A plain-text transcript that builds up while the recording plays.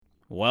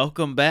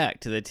Welcome back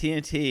to the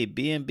TNT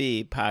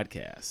B&B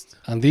podcast.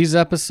 On these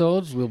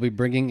episodes, we'll be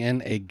bringing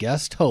in a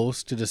guest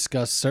host to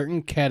discuss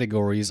certain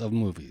categories of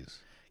movies.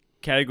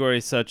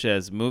 Categories such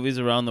as movies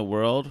around the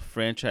world,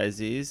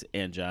 franchisees,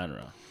 and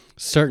genre.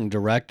 Certain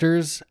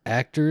directors,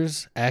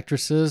 actors,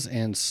 actresses,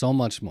 and so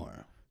much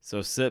more.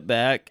 So sit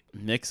back,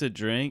 mix a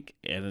drink,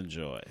 and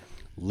enjoy.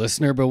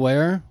 Listener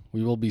beware,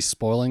 we will be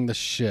spoiling the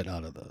shit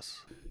out of this.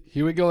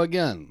 Here we go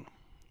again.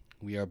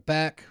 We are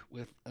back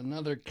with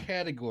another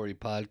category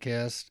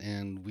podcast,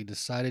 and we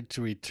decided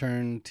to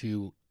return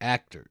to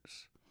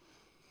actors.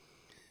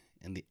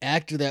 And the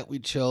actor that we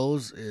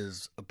chose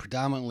is a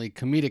predominantly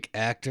comedic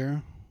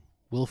actor,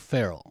 Will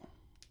Ferrell.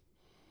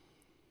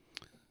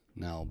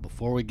 Now,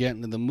 before we get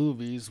into the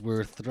movies,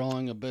 we're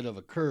throwing a bit of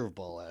a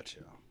curveball at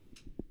you.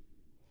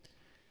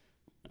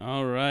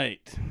 All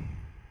right.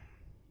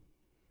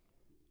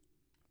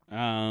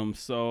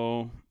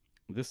 So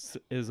this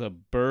is a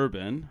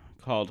bourbon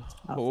called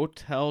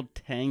Hotel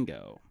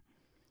Tango.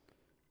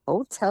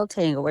 Hotel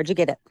Tango. Where'd you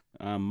get it?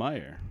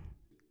 Meyer.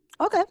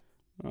 Okay.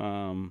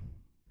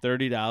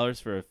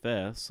 $30 for a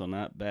fifth, so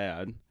not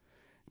bad.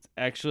 It's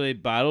actually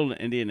bottled in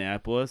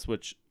Indianapolis,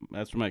 which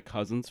that's where my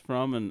cousin's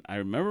from, and I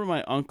remember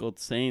my uncle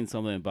saying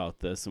something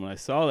about this, and when I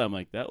saw that, I'm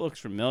like, that looks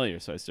familiar.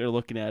 So I started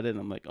looking at it, and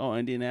I'm like, oh,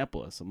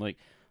 Indianapolis. I'm like,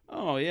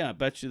 oh, yeah, I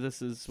bet you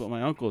this is what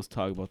my uncle was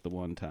talking about the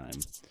one time.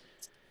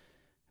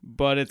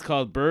 But it's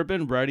called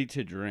Bourbon Ready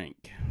to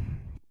Drink.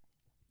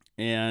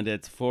 And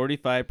it's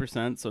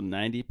 45%, so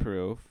 90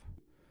 proof.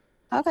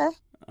 Okay.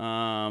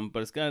 But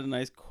it's got a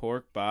nice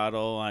cork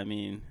bottle. I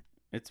mean,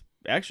 it's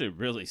actually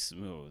really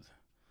smooth.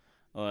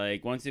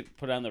 Like, once you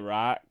put it on the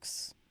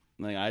rocks,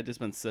 like, I just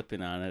been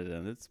sipping on it,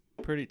 and it's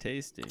pretty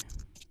tasty.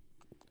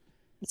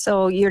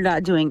 So you're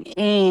not doing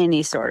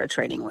any sort of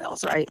training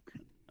wheels, right?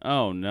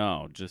 Oh,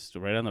 no, just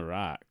right on the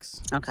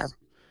rocks. Okay.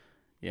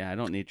 Yeah, I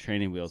don't need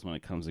training wheels when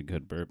it comes to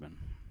good bourbon.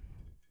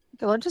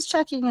 Okay, well, just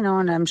checking, and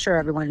I'm sure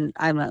everyone,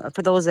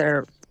 for those that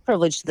are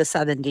privileged to the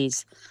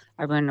 70s,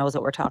 everyone knows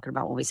what we're talking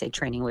about when we say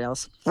training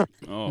wheels.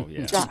 Oh,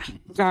 yeah.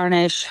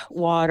 Garnish,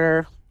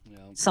 water,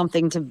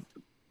 something to,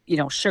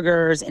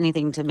 sugars,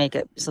 anything to make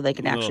it so they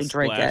can actually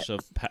drink it. A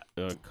splash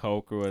of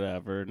Coke or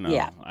whatever. No,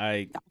 Yeah.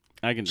 I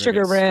can drink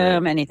Sugar it straight.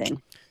 rim,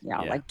 anything. Yeah,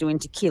 like doing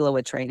tequila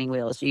with training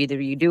wheels.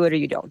 Either you do it or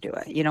you don't do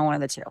it. One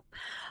of the two.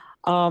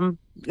 Yeah,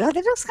 that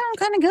does sound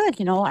kind of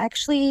good.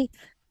 Actually,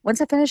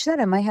 once I finish that,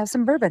 I might have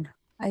some bourbon.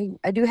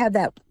 I do have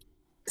that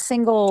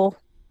single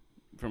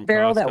From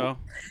barrel Costco?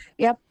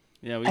 Yep.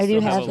 Yeah, we I still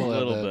do have have a that.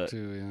 little bit.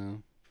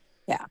 Too,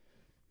 Yeah.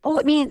 Oh,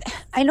 I mean,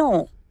 I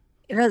know.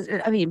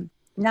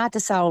 Not to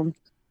sound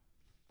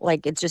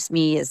like it's just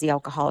me as the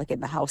alcoholic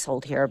in the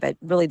household here, but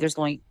really there's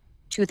only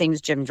two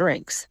things Jim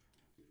drinks.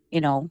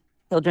 He'll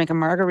drink a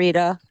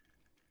margarita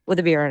with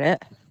a beer in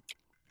it,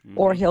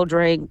 or he'll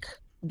drink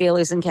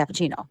Bailey's and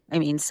cappuccino.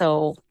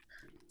 So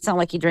it's not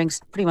like he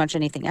drinks pretty much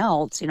anything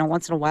else.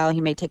 Once in a while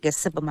he may take a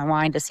sip of my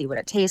wine to see what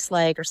it tastes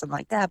like or something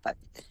like that. But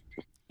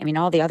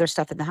all the other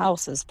stuff in the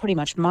house is pretty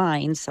much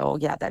mine. So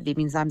yeah, that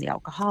means I'm the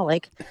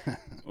alcoholic.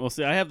 Well,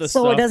 see, I have the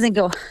So stuff. it doesn't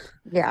go.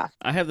 Yeah.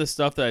 I have the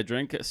stuff that I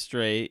drink it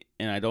straight,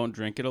 and I don't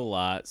drink it a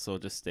lot, so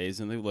it just stays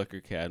in the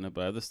liquor cabinet.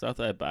 But I have the stuff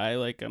that I buy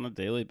like on a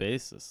daily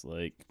basis,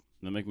 like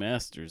the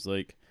McMasters.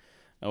 Like,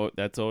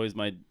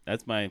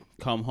 that's my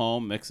come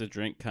home, mix a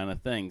drink kind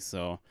of thing.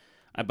 So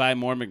I buy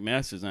more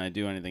McMasters than I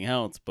do anything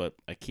else, but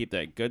I keep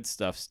that good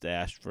stuff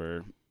stashed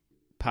for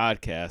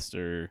podcast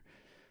or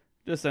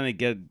just any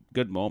good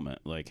moment.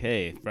 Like,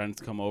 hey, friends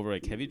come over,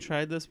 like, have you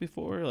tried this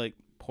before? Like,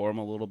 pour them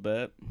a little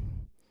bit.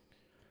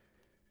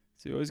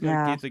 So you always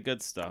got to keep the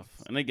good stuff.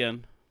 And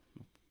again,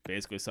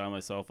 basically sound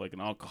myself like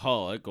an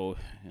alcoholic,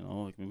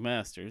 like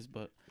McMasters,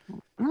 but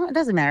Well, it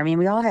doesn't matter.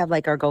 We all have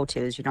like our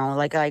go-tos,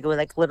 like I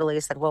literally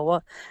said,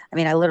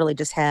 I literally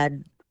just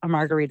had a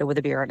margarita with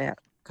a beer in it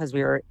because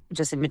we were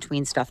just in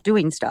between stuff,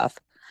 doing stuff,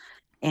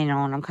 and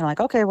I'm kind of like,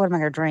 okay, what am I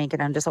going to drink?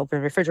 And I'm just opening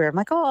the refrigerator. I'm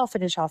like, oh, I'll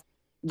finish off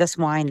this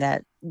wine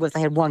I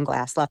had one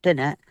glass left in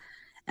it.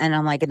 And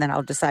I'm like, and then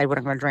I'll decide what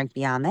I'm going to drink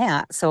beyond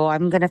that. So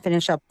I'm going to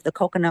finish up the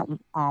coconut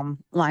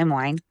lime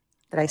wine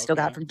that I still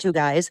got from two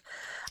guys.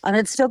 And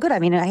it's still good.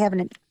 I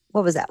haven't,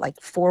 what was that, like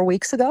 4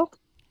 weeks ago?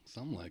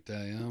 Something like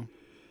that, yeah.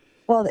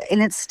 Well,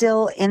 and it's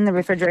still in the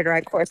refrigerator.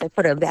 Of course, I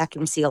put a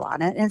vacuum seal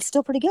on it, and it's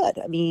still pretty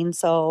good.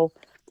 So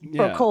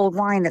for a cold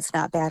wine, it's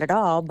not bad at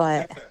all.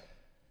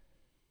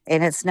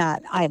 And it's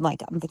not, I'm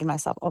thinking to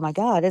myself, oh my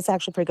God, it's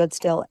actually pretty good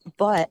still.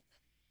 But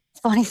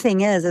funny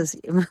thing is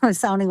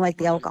sounding like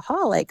the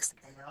alcoholics.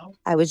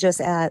 I was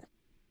just at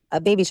a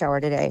baby shower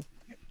today,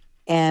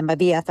 and my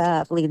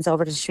BFF leans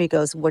over to the street,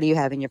 goes, what do you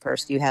have in your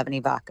purse? Do you have any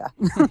vodka?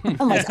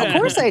 I'm like, of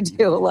course I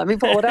do. Let me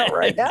pull it out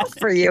right now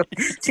for you.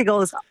 She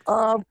goes,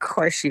 of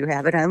course you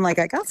have it. I'm like,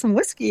 I got some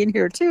whiskey in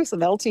here too,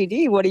 some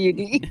LTD. What do you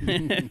need?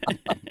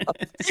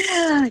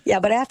 Yeah,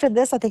 but after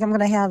this, I think I'm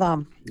going to have, I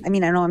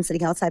know I'm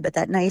sitting outside, but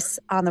that nice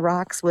on the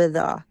rocks with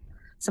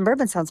some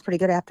bourbon sounds pretty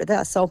good after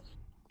this. So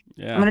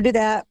I'm going to do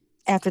that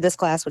after this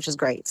class, which is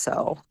great.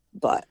 So,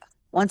 but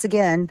once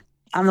again,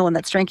 I'm the one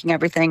that's drinking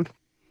everything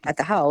at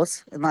the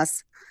house,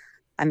 unless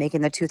I'm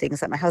making the 2 things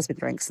that my husband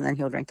drinks, and then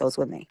he'll drink those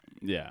with me.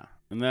 Yeah,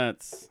 and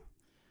it's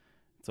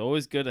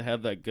always good to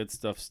have that good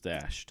stuff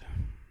stashed.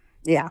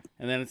 Yeah.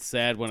 And then it's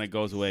sad when it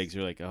goes away because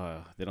you're like,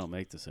 oh, they don't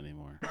make this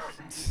anymore.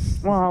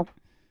 Well,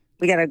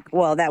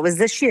 that was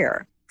this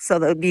year. So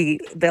they'll be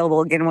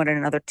available again, in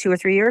another 2 or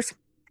 3 years?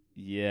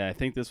 Yeah, I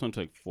think this one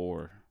took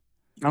 4.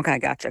 Okay,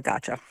 gotcha.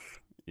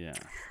 Yeah.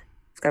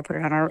 Just gotta put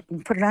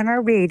it on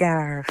our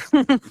radar.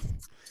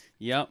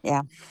 Yep.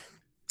 Yeah.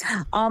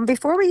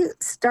 Before we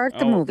start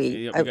the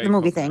movie, the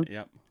movie thing,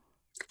 Yep.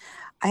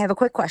 I have a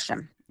quick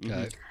question.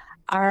 Okay.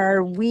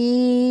 Are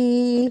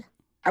we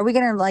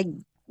gonna like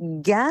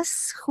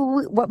guess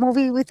what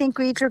movie we think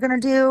we each are gonna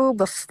do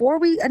before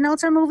we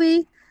announce our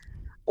movie,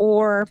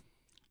 or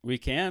we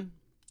can?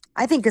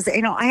 I think because I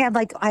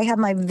have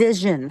my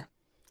vision,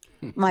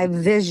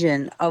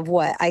 of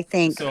what I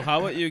think. So how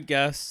about you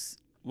guess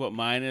what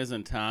mine is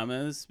and Tom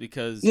is,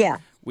 because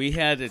we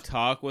had to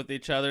talk with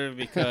each other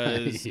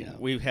because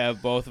we have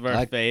both of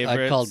our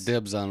favorites. I called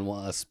dibs on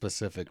a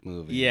specific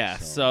movie. Yeah,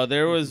 so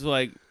there was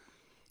so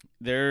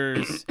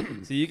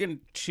you can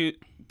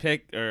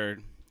pick or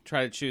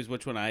try to choose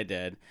which one I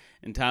did,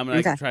 and Tom and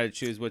I can try to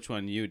choose which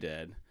one you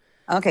did.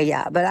 Okay,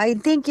 yeah, but I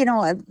think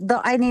I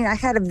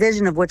had a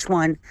vision of which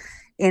one,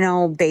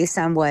 based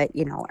on what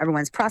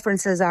everyone's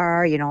preferences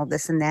are,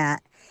 this and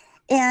that,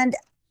 and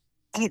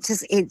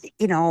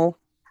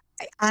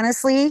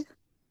honestly,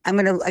 I'm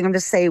gonna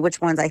say which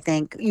ones I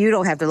think. You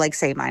don't have to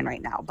say mine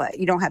right now, but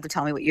you don't have to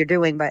tell me what you're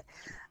doing. But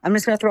I'm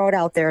just gonna throw it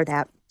out there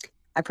that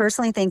I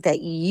personally think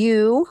that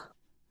you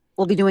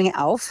will be doing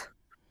Elf,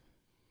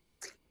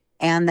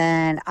 and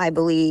then I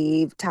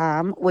believe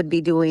Tom would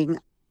be doing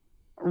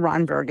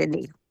Ron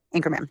Burgundy,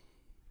 Anchorman.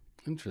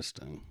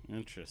 Interesting.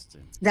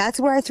 That's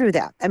where I threw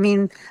that. I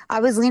mean, I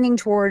was leaning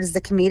towards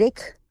the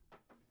comedic.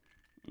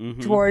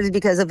 Towards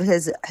because of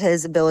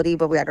his ability,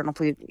 but I don't know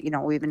if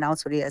we've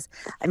announced what he is.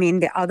 I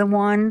mean, the other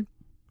one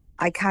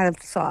I kind of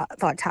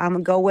thought Tom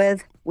would go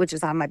with, which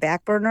is on my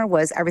back burner,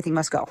 was Everything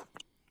Must Go.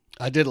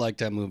 I did like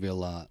that movie a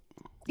lot.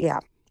 Yeah,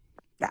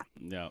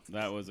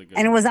 that was a good.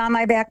 And it was on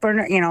my back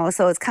burner,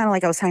 so it's kind of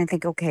like I was trying to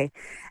think. Okay,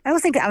 I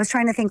was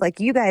trying to think like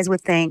you guys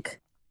would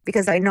think,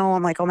 because I know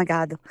I'm like, oh my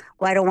God,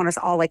 well, I don't want us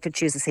all to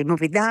choose the same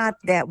movie. Not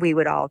that we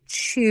would all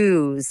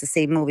choose the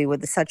same movie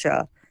with such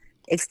a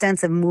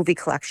extensive movie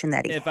collection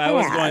that he has. If I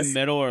was going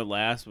middle or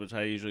last, which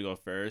I usually go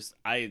first,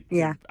 I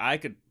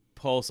could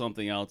pull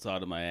something else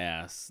out of my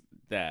ass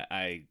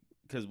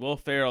because Will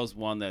Ferrell's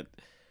one that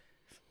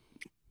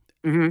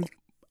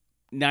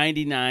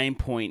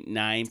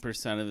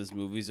 99.9% of his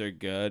movies are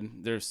good.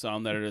 There's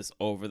some that are just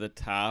over the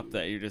top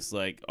that you're just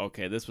like,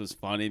 okay, this was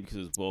funny because it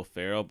was Will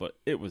Ferrell, but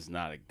it was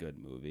not a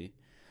good movie.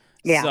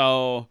 Yeah.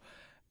 So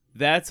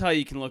that's how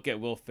you can look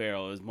at Will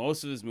Ferrell. Is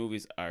most of his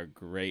movies are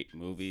great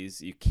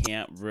movies. You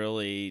can't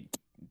really.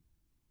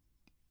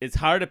 It's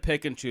hard to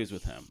pick and choose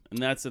with him, and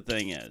that's the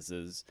thing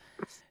is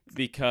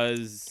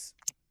because.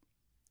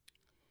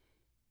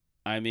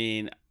 I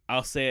mean,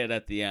 I'll say it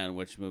at the end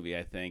which movie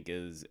I think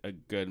is a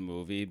good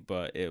movie,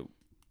 but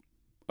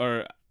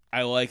I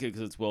like it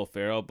because it's Will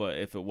Ferrell. But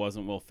if it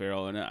wasn't Will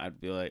Ferrell in it,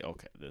 I'd be like,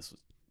 okay, this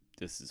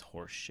is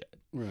horse shit.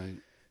 Right.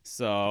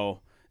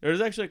 So. There's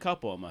actually a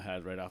couple in my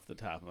head right off the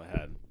top of my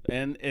head.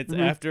 And it's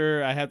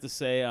after, I have to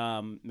say,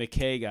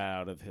 McKay got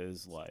out of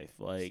his life.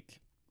 Like,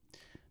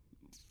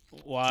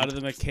 a lot of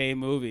the McKay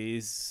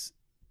movies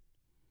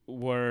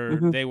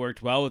they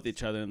worked well with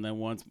each other. And then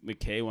once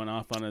McKay went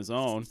off on his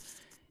own,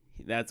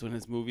 that's when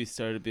his movies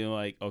started being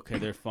like, okay,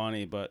 they're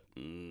funny, but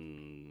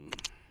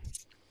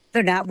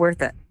they're not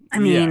worth it. I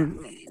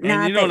mean,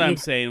 and you know what I'm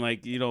saying?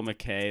 Like,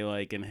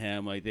 McKay, and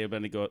him, they've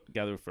been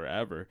together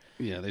forever.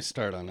 Yeah, they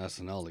started on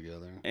SNL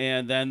together.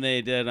 And then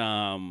they did,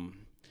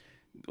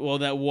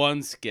 that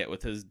one skit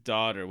with his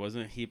daughter.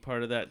 Wasn't he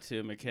part of that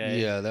too,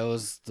 McKay? Yeah, that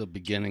was the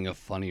beginning of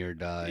Funny or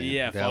Die.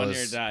 Yeah, Funny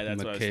or Die.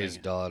 That's what I was McKay's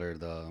daughter,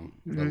 the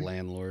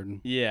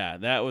landlord. Yeah,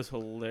 that was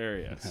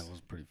hilarious. That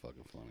was pretty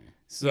fucking funny.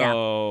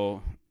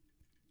 So,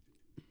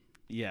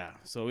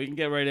 so we can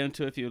get right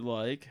into it if you'd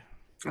like.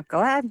 Go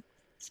ahead.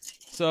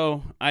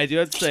 So, I do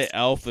have to say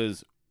Elf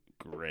is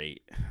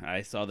great.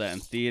 I saw that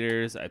in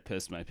theaters. I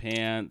pissed my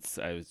pants.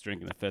 I was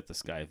drinking a fifth of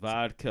Sky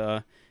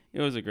vodka.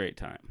 It was a great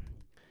time.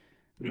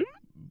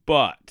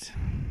 But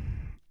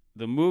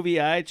the movie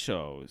I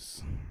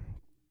chose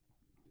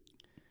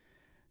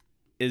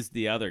is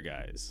The Other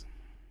Guys.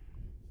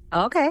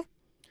 Okay.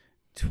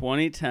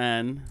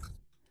 2010,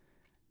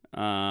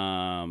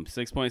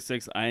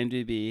 6.6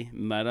 IMDb,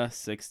 Meta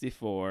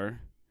 64.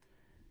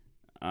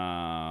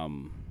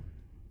 Goddamn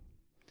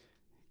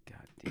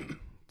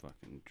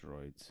fucking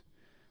droids.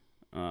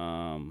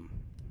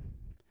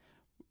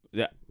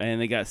 Yeah, and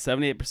they got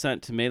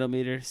 78% tomato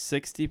meter,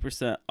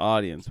 60%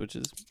 audience, which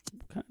is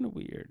kind of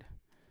weird.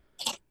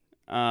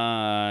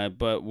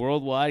 But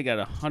worldwide got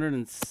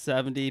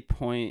 170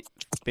 point,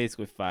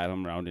 basically 5.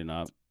 I'm rounding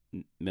up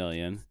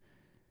million.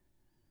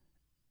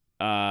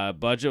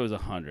 Budget was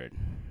 100.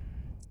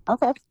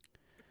 Okay.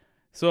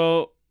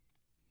 So,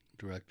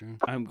 director,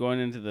 I'm going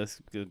into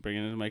this,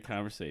 bringing it into my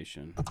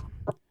conversation.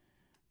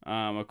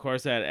 Of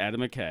course, I had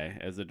Adam McKay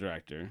as the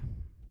director.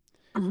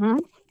 Hmm.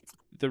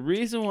 The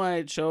reason why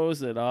I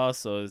chose it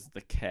also is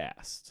the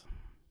cast.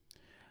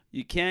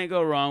 You can't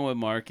go wrong with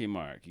Marky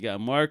Mark. You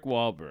got Mark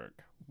Wahlberg,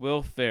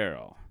 Will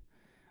Ferrell,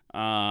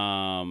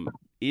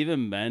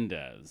 even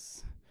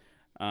Mendez,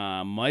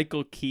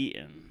 Michael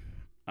Keaton,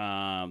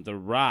 The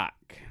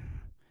Rock,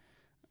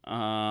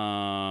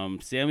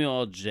 Samuel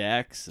L.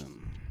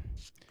 Jackson,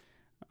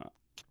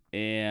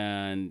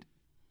 and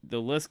the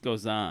list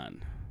goes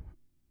on.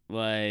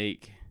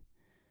 Like,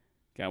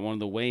 got one of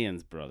the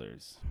Wayans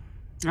brothers.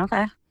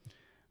 Okay.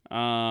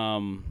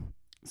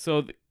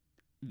 So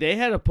they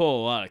had to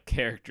pull a lot of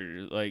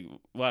characters, like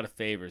a lot of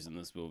favors in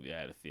this movie. I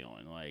had a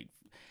feeling, like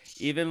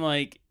even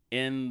like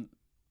in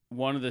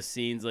one of the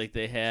scenes, like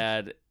they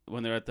had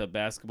when they're at the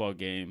basketball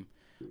game,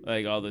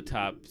 like all the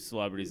top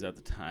celebrities at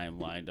the time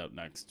lined up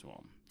next to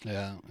them.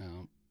 Yeah.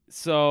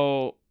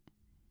 So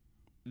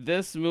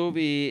this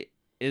movie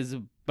is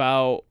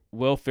about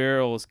Will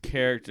Ferrell's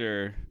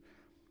character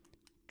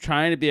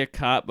trying to be a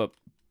cop, but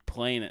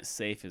playing it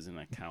safe as an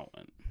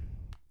accountant.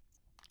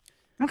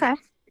 Okay.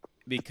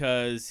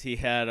 Because he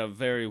had a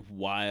very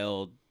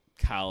wild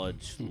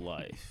college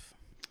life.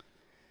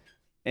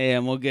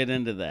 And we'll get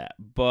into that.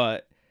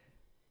 But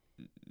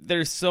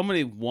there's so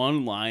many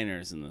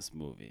one-liners in this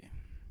movie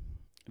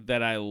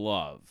that I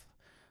love.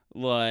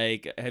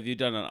 Like, have you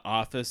done an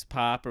office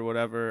pop or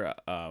whatever?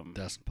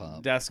 Desk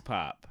pop. Desk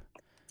pop.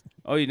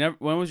 Oh, you never?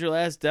 When was your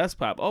last desk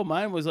pop? Oh,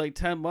 mine was like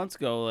 10 months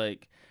ago.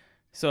 Like,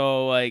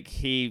 so like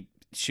he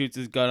shoots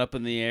his gun up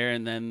in the air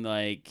and then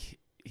like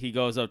he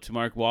goes up to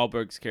Mark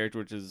Wahlberg's character,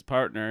 which is his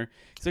partner.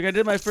 He's like, I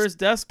did my first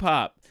desk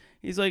pop.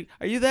 He's like,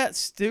 are you that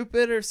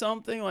stupid or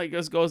something? Like,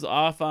 just goes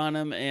off on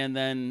him. And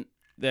then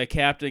the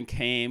captain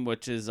came,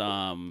 which is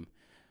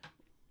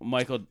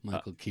Michael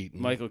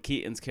Keaton. Michael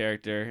Keaton's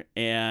character,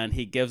 and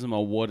he gives him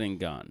a wooden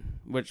gun,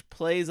 which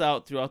plays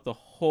out throughout the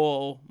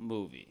whole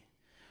movie,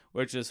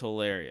 which is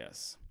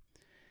hilarious.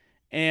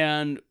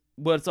 And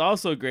what's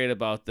also great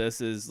about this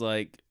is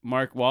like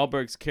Mark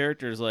Wahlberg's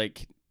character is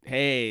like,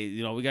 hey,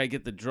 you know, we got to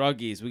get the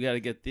druggies. We got to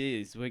get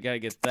these. We got to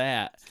get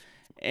that.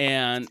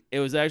 And it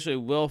was actually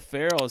Will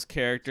Ferrell's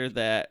character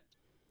that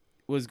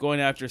was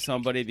going after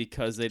somebody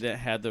because they didn't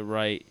have the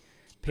right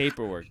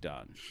paperwork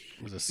done.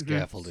 It was a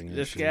scaffolding issue.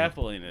 The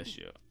scaffolding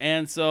issue.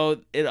 And so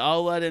it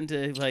all led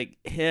into like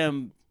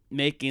him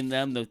making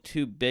them the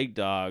two big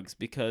dogs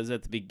because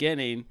at the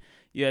beginning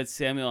you had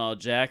Samuel L.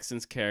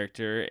 Jackson's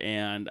character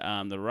and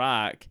The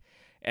Rock,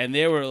 and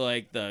they were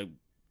like the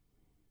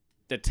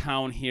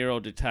town hero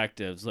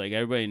detectives. Like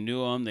everybody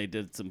knew them. They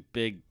did some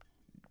big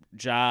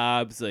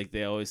jobs. Like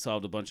they always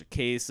solved a bunch of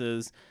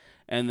cases,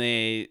 and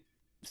they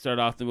start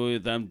off the movie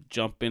with them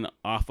jumping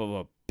off of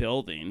a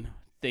building,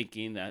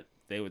 thinking that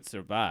they would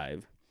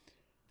survive.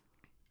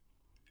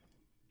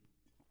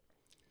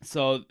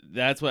 So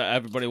that's what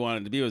everybody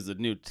wanted to be, was the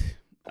new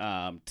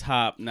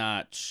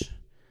top-notch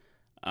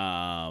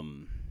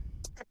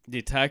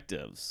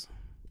detectives.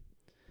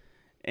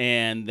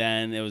 And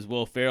then it was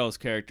Will Ferrell's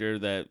character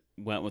that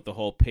went with the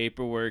whole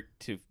paperwork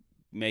to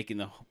making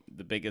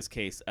the biggest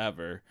case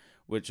ever,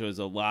 which was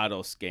a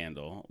lotto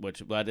scandal,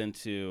 which led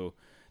into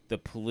the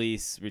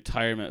police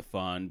retirement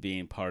fund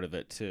being part of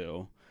it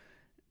too.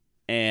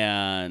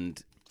 And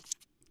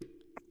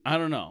I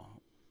don't know.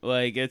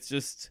 Like, it's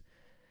just...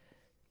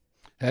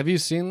 Have you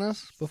seen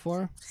this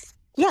before?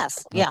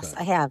 Yes, yes,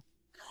 Okay. I have.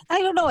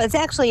 I don't know. It's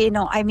actually,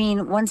 I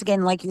mean, once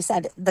again, like you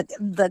said,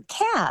 the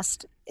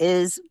cast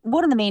is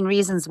one of the main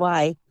reasons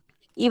why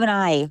even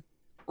I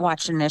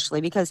watched it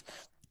initially because,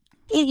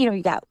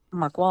 you got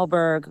Mark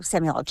Wahlberg,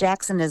 Samuel L.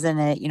 Jackson is in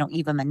it,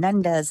 Eva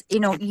Menendez.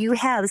 You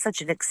have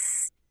such an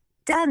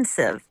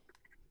extensive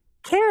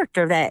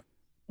character that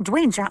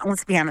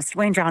let's be honest,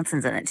 Dwayne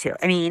Johnson's in it too.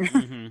 I mean,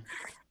 Mm-hmm.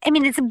 I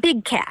mean, it's a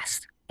big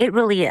cast. It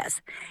really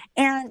is.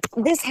 And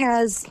this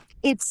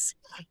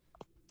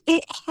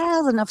it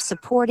has enough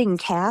supporting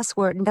cast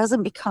where it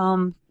doesn't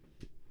become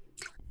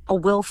a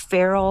Will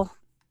Ferrell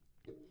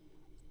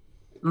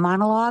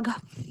monologue.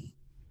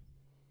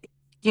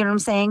 You know what I'm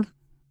saying?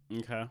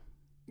 Okay.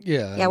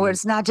 Yeah. Yeah, where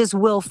it's not just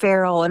Will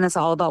Ferrell and it's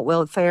all about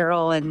Will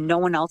Ferrell and no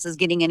one else is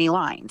getting any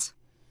lines.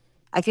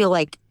 I feel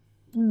like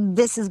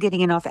this is getting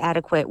enough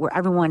adequate where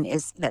everyone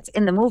that's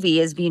in the movie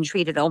is being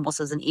treated almost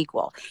as an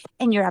equal.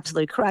 And you're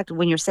absolutely correct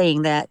when you're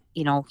saying that,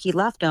 he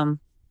left him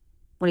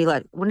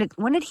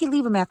when did he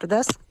leave him after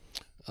this?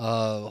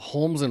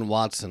 Holmes and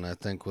Watson, I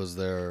think, was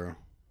their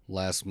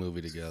last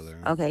movie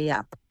together. Okay,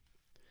 yeah.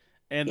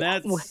 And Yeah.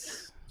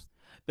 that's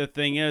the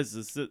thing is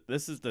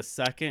this is the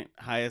second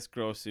highest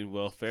grossing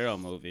Will Ferrell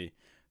movie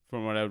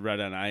from what I read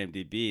on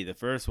IMDb. The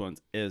first one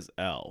is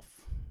Elf.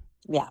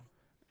 Yeah.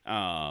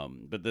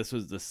 But this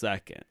was the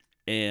second.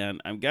 And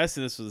I'm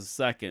guessing this was the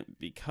second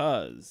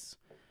because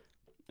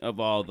of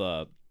all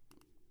the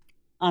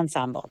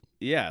Ensemble.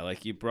 yeah,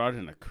 like you brought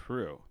in a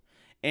crew.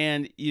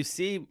 And you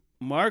see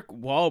Mark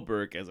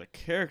Wahlberg as a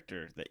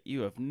character that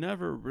you have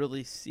never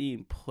really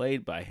seen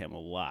played by him a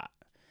lot.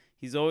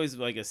 He's always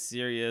like a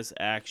serious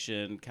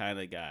action kind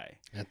of guy.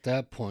 At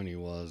that point, he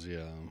was,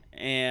 yeah.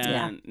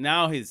 And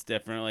now he's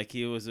different. Like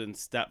he was in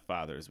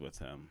Stepfathers with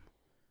him,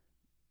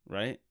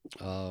 right?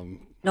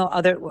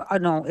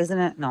 No, isn't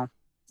it? No,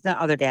 it's not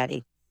Other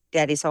Daddy.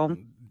 Daddy's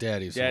Home.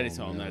 Daddy's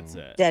Home. yeah. That's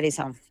it. Daddy's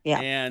Home.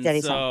 Yeah. And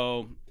Daddy's so,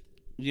 Home.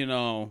 you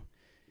know,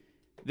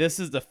 this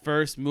is the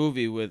first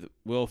movie with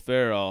Will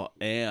Ferrell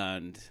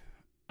and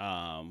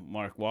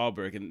Mark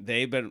Wahlberg, and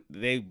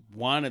they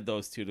wanted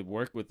those two to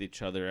work with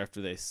each other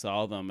after they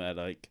saw them at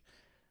like,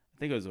 I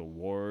think it was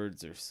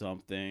awards or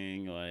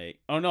something. Like,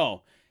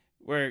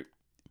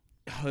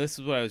 this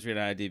is what I was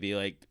reading on IMDb.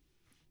 Like,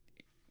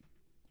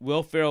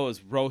 Will Ferrell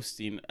was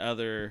roasting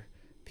other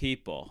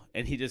people,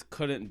 and he just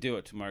couldn't do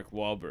it to Mark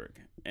Wahlberg,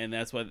 and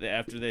that's why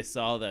after they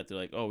saw that, they're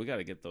like, oh, we got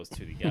to get those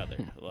two together.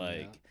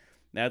 Like,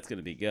 that's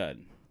gonna be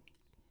good.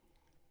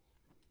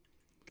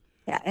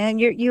 Yeah, and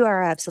you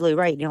are absolutely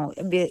right. You know,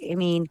 I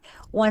mean,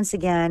 once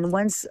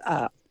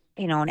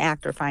an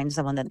actor finds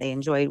someone that they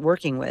enjoy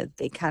working with,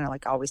 they kind of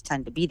like always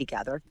tend to be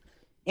together.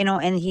 You know,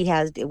 and he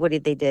has what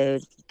did they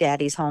do?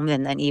 Daddy's Home,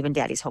 and then even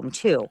Daddy's Home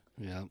 2.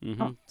 Yeah.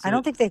 Mm-hmm. I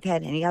don't think they've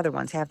had any other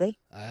ones, have they?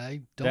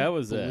 I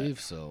don't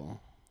believe so.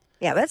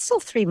 Yeah, that's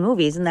still 3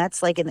 movies, and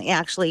that's like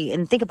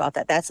and think about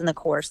that. That's in the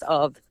course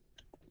of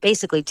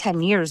basically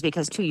 10 years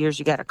because 2 years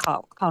you got to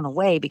count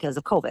away because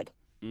of COVID.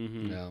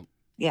 Mm-hmm. Yeah.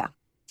 Yeah.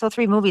 So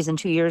 3 movies in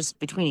 2 years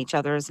between each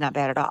other is not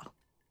bad at all.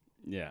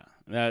 Yeah,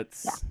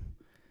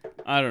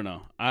 I don't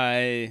know.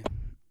 I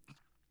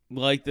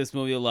like this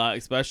movie a lot,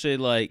 especially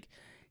like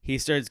he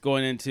starts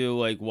going into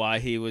like why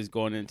he was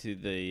going into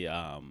the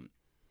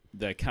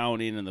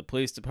accounting and the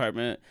police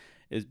department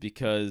is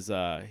because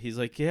he's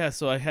like, yeah,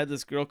 so I had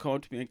this girl come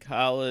up to me in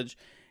college,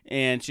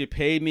 and she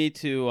paid me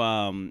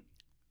to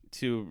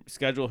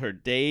schedule her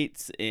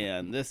dates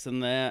and this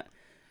and that.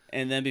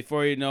 And then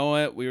before you know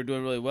it, we were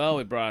doing really well.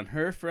 We brought on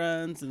her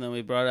friends, and then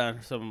we brought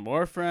on some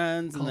more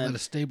friends. Call and then that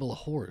a stable of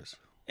whores.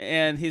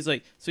 And he's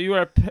like, so you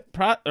are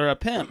a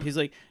pimp? He's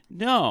like,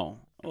 no.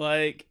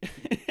 Like,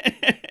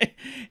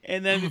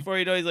 and then before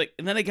you know, he's like,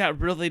 and then it got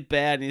really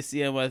bad, and you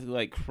see him with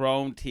like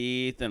chrome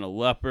teeth and a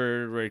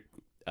leopard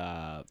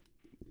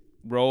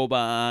robe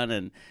on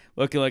and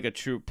looking like a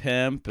true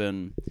pimp.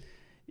 And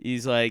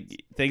he's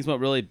like, things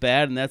went really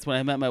bad, and that's when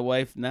I met my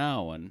wife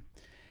now. And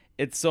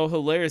it's so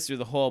hilarious through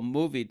the whole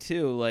movie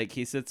too. Like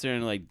he sits there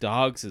and like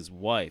dogs his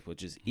wife,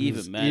 which is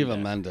Eva Mendes. Eva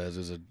Mendes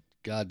is a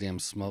goddamn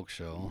smoke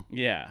show.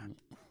 Yeah.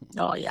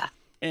 Oh yeah.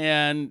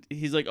 And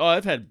he's like, "Oh,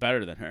 I've had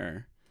better than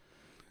her."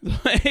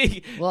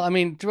 Like, well, I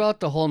mean, throughout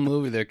the whole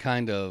movie, they're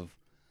kind of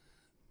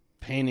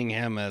painting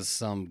him as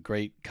some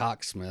great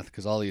cocksmith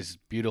because all these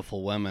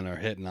beautiful women are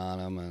hitting on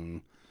him,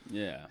 and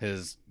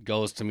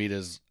goes to meet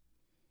his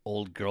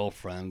old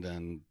girlfriend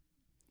and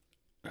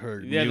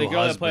her new the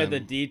girl husband. that played the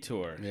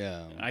Detour.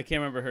 Yeah, I can't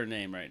remember her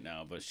name right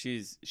now, but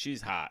she's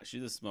hot.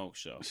 She's a smoke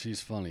show.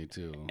 She's funny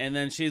too. And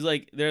then she's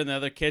like, they're in the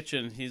other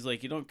kitchen. He's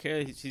like, you don't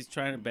care. She's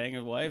trying to bang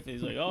his wife.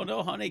 He's like, oh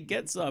no, honey,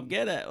 get some,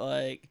 get it.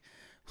 Like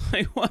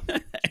what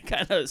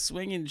kind of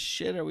swinging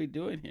shit are we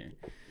doing here?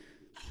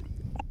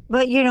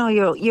 But you know,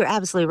 you're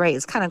absolutely right.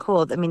 It's kind of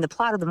cool. I mean, the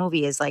plot of the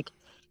movie is like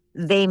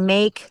they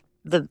make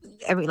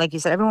like you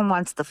said, everyone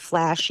wants the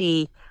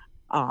flashy,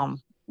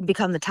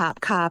 become the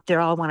top cop. They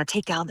all want to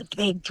take down the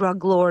big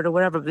drug lord or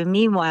whatever. But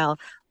meanwhile,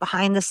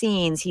 behind the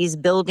scenes, he's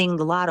building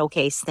the lotto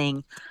case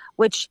thing,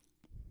 which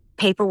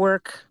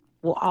paperwork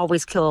will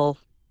always kill.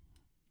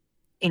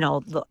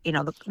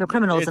 The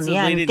criminals in the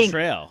end. It's the leading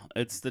trail.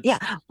 It's the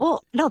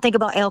Well, no, think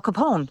about Al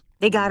Capone.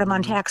 They got him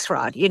on tax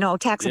fraud.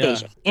 Tax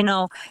evasion.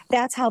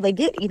 That's how they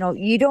get.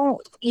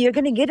 You're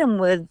going to get him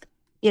with,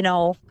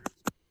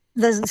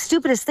 the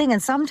stupidest thing,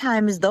 and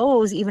sometimes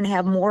those even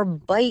have more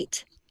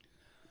bite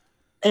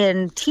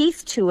and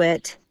teeth to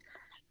it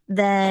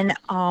than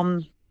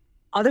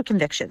other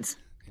convictions,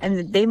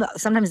 and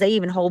sometimes they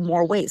even hold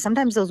more weight.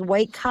 Sometimes those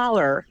white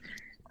collar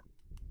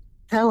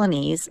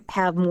felonies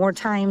have more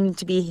time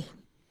to be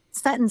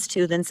sentenced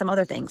to than some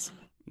other things.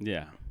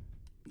 Yeah,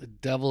 the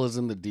devil is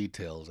in the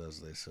details, as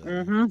they say.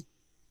 Mm-hmm.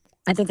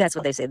 I think that's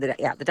what they say. The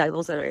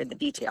devils are in the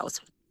details,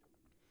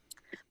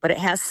 but it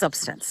has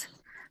substance.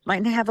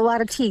 Might not have a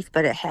lot of teeth,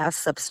 but it has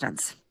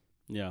substance.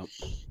 Yeah,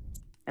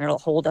 and it'll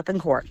hold up in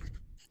court.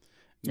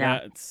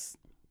 Yeah,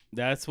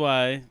 that's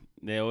why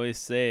they always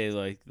say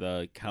like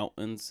the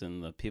accountants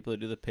and the people that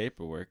do the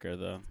paperwork are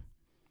the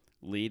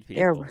lead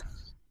people.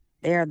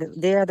 They're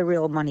the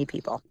real money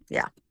people.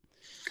 Yeah.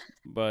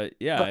 But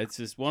it's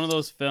just one of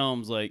those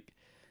films. Like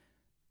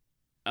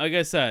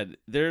I said,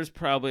 there's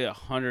probably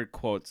 100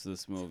 quotes to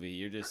this movie.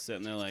 You're just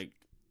sitting there like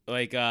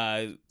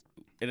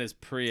in his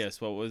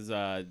Prius. What was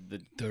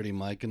the Dirty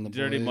Mike and the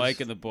Dirty Boys? Mike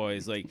and the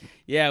Boys? Like,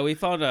 yeah, we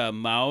found a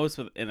mouse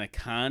in a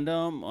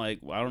condom. Like,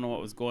 I don't know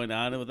what was going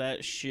on with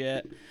that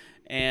shit,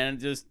 and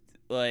just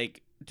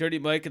like Dirty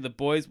Mike and the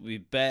Boys will be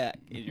back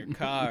in your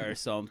car or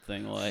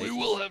something. Like, we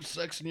will have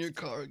sex in your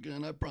car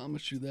again. I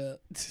promise you that.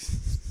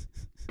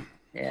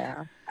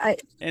 Yeah,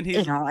 and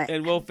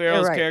Will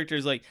Ferrell's character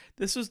is like,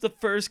 this was the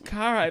first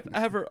car I've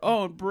ever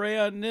owned,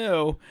 brand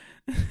new.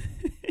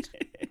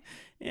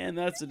 And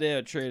that's the day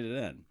I traded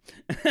in.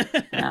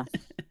 Yeah.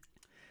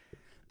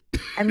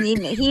 I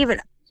mean, he even,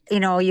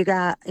 you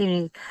got,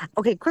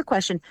 okay, quick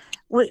question.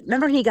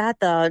 Remember he got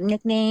the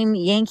nickname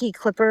Yankee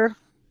Clipper?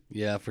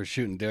 Yeah, for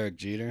shooting Derek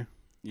Jeter.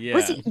 Yeah.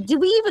 Did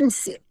we even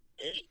see?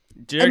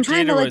 Derek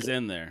Jeter was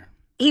in there.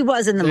 He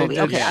was in the movie.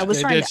 Okay, Yeah, I was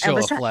they trying did to show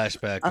a trying,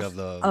 flashback of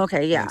the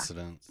okay, yeah.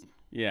 incident.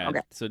 Yeah.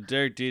 Okay. So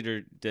Derek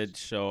Jeter did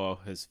show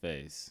his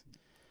face.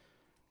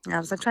 I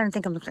was like trying to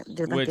think of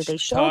did they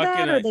show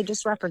talking that or they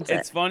just reference it?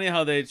 It's funny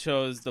how they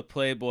chose the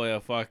Playboy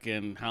of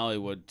fucking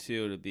Hollywood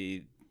too to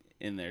be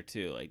in there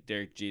too. Like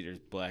Derek Jeter's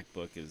Black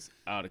Book is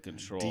out of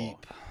control.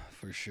 Deep,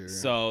 for sure.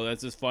 So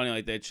that's just funny.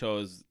 Like they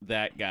chose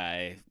that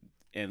guy,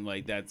 and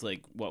like that's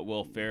like what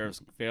Will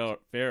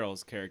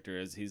Ferrell's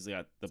character is. He's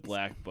got the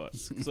Black Book.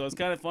 So it's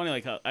kind of funny.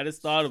 Like how I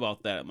just thought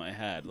about that in my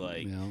head.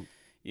 Like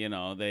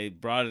they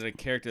brought in a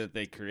character that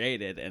they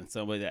created, and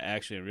somebody that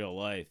actually in real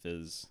life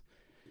is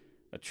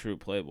a true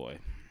Playboy.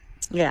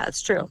 Yeah,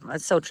 it's true.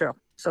 It's so true.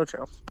 So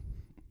true.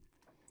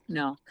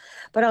 No,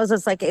 but I was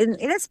just like, and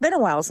it's been a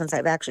while since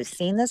I've actually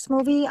seen this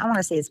movie. I want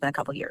to say it's been a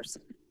couple years,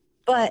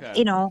 but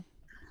Okay.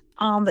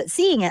 but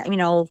seeing it,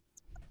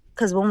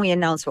 because when we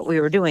announced what we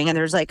were doing, and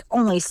there's like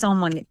only so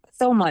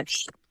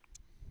much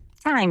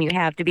time you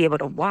have to be able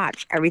to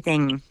watch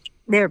everything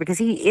there because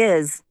he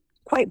is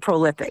quite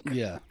prolific.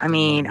 Yeah. I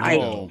mean,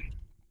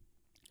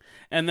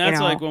 and that's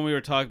like when we were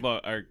talking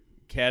about our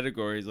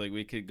categories, like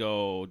we could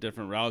go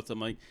different routes. I'm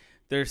like,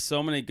 there's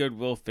so many good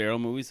Will Ferrell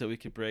movies that we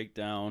could break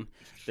down.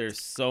 There's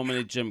so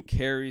many Jim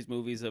Carrey's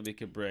movies that we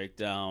could break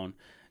down.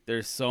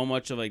 There's so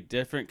much of like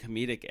different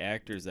comedic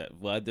actors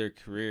that led their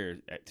career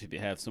to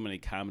have so many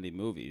comedy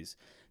movies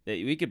that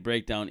we could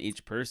break down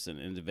each person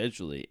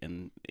individually.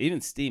 And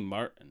even Steve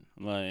Martin,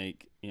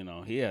 like,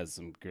 he has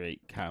some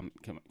great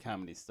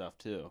comedy stuff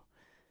too.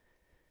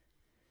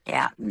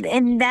 Yeah,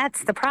 and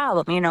that's the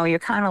problem. You're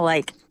kind of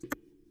like,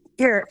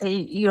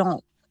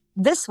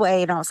 this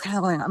way, I was kind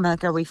of going, I'm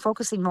like, are we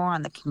focusing more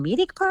on the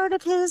comedic part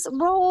of his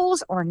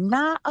roles or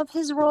not of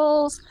his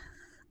roles?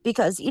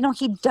 Because,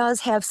 he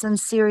does have some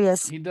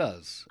serious. He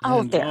does.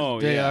 Out there.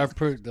 They are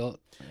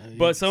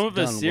but some of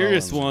the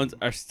serious ones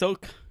are still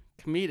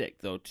comedic,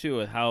 though, too,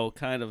 with how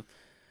kind of,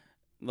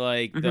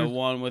 like, the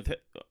one with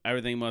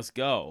Everything Must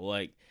Go.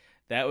 Like,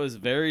 that was a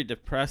very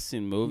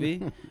depressing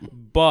movie,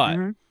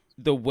 but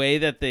the way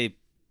that they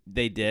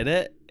did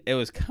it, it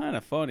was kind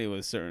of funny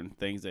with certain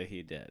things that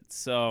he did.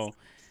 So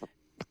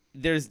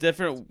there's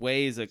different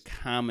ways of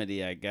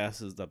comedy, I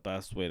guess, is the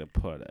best way to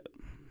put it.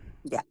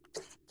 Yeah.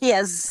 He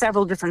has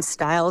several different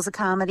styles of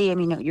comedy. I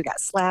mean, you got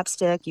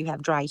slapstick, you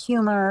have dry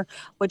humor,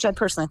 which I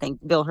personally think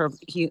Bill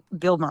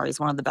Murray is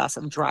one of the best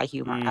of dry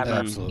humor ever.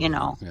 Absolutely.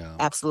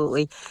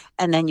 Absolutely.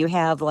 And then you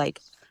have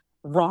like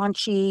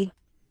raunchy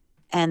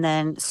and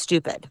then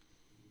stupid.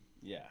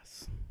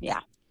 Yes.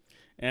 Yeah.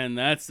 And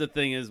that's the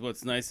thing is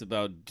what's nice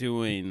about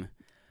doing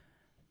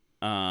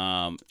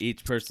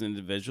each person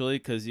individually,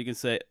 because you can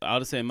say, I'll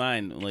just say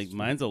mine, like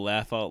mine's a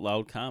laugh out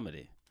loud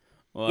comedy.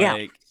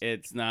 Like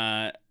it's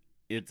not,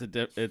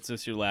 it's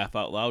just your laugh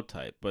out loud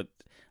type. But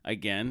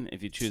again,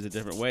 if you choose a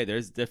different way,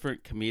 there's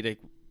different comedic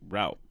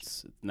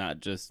routes. It's not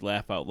just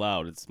laugh out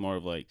loud. It's more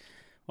of like,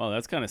 well,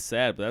 that's kind of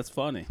sad, but that's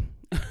funny.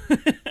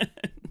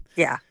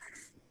 Yeah,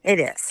 it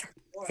is.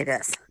 It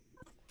is.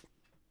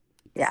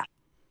 Yeah.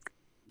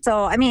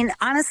 So, I mean,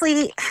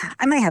 honestly,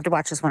 I might have to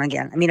watch this one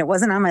again. I mean, it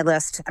wasn't on my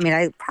list. I mean,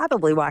 I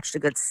probably watched a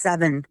good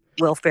 7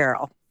 Will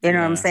Ferrell. You know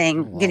what I'm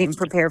saying? Getting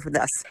prepared for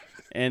this.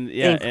 And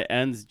it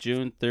ends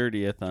June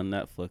 30th on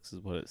Netflix is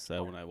what it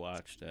said when I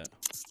watched it.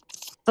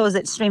 So is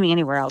it streaming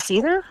anywhere else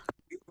either?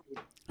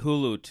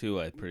 Hulu too,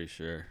 I'm pretty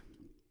sure.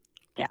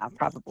 Yeah,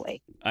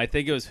 probably. I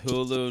think it was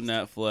Hulu,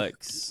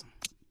 Netflix.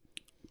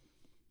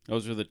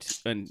 Those are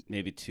and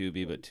maybe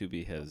Tubi, but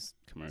Tubi has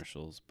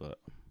commercials, but...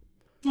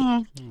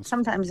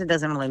 sometimes it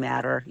doesn't really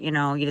matter. You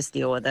just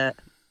deal with it.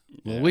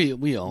 Well,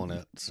 we own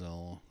it,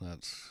 so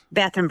that's...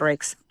 Bathroom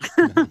breaks.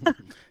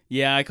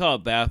 Yeah, I call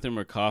it bathroom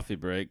or coffee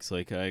breaks.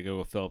 Like, I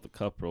go fill up the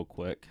cup real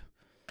quick.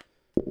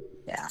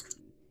 Yeah.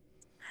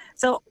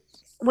 So,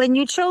 when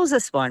you chose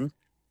this one,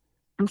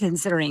 I'm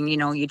considering,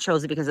 you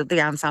chose it because of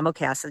the ensemble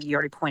cast. You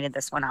already pointed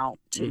this one out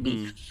to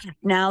me.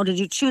 Now, did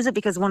you choose it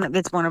because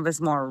it's one of his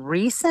more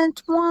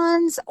recent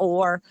ones?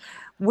 Or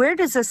where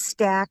does this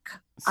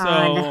stack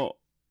on... So,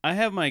 I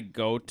have my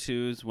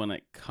go-tos when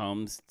it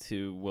comes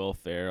to Will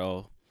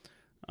Ferrell.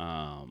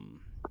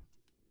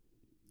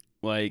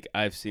 Like,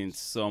 I've seen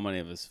so many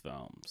of his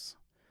films.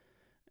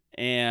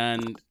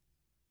 And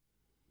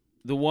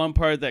the one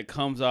part that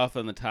comes off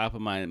on the top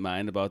of my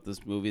mind about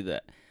this movie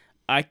that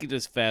I could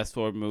just fast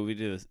forward movie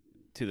to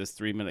this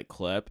 3-minute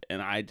clip, and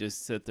I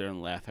just sit there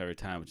and laugh every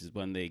time, which is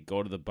when they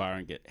go to the bar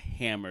and get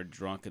hammered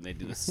drunk, and they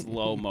do the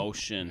slow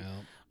motion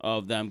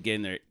of them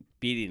getting their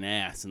beating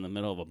ass in the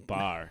middle of a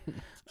bar.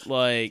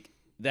 Like,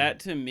 that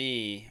to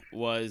me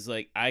was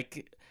like,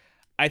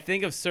 I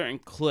think of certain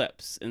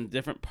clips in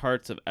different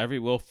parts of every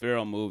Will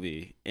Ferrell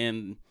movie,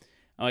 and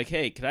I'm like,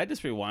 hey, could I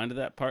just rewind to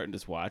that part and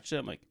just watch it?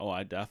 I'm like, oh,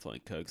 I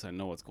definitely could, because I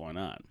know what's going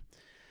on.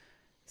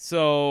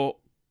 So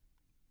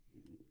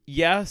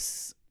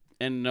yes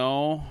and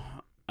no.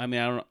 I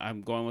mean,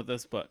 I'm going with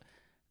this, but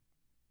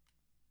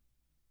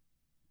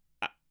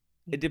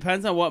it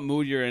depends on what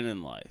mood you're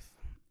in life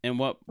and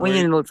what are you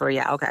in the mood for?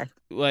 Yeah, okay.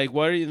 Like,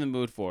 what are you in the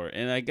mood for?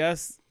 And I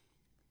guess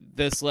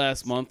this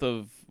last month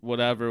of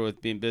whatever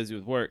with being busy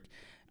with work,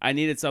 I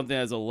needed something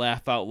as a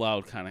laugh out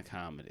loud kind of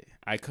comedy.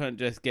 I couldn't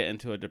just get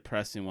into a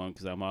depressing one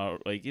because I'm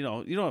out, like, you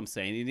know what I'm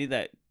saying. You need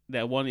that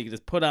one you can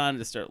just put on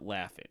to start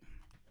laughing.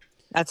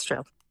 That's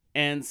true.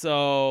 And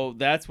so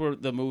that's where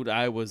the mood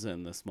I was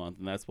in this month,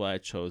 and that's why I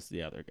chose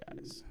The Other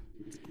Guys.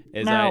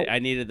 I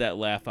needed that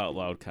laugh out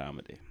loud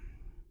comedy.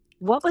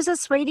 What was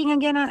this rating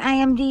again on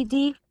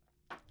IMDb?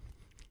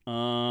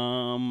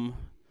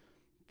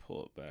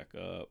 Pull it back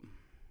up.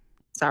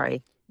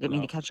 Sorry, didn't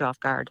mean to catch you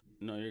off guard.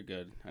 No, you're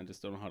good. I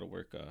just don't know how to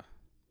work a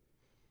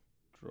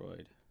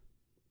droid.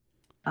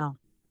 Oh.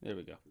 There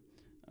we go.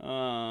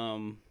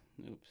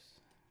 Oops.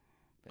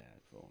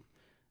 Bad phone.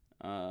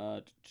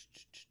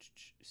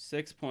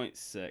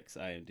 6.6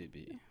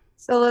 IMDb.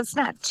 So it's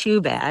not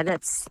too bad.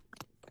 It's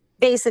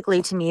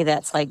basically, to me,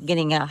 that's like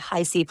getting a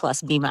high C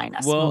plus B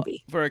minus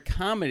movie. For a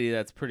comedy,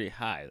 that's pretty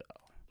high, though.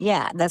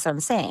 Yeah, that's what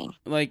I'm saying.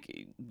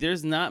 Like,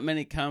 there's not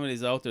many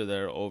comedies out there that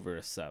are over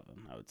a 7,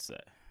 I would say.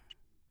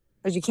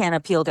 Because you can't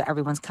appeal to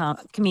everyone's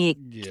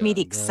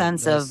comedic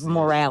sense of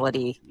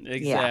morality.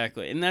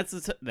 Exactly. Yeah. And that's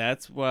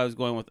what I was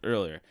going with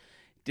earlier.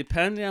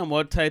 Depending on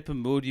what type of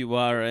mood you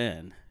are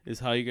in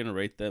is how you're going to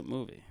rate that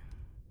movie.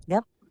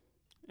 Yep.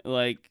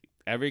 Like,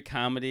 every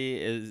comedy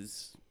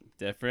is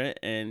different,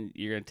 and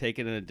you're going to take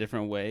it in a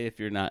different way if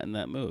you're not in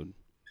that mood.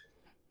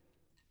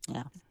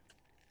 Yeah. I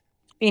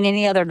mean,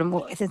 any other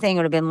thing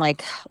would have been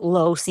like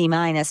low C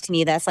minus. To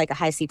me, that's like a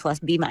high C plus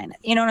B minus.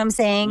 You know what I'm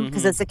saying?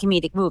 Because it's a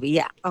comedic movie.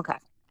 Yeah. Okay.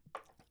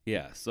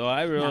 Yeah. So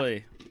I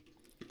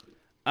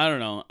don't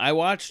know. I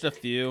watched a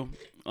few.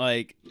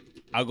 Like,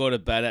 I'll go to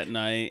bed at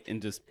night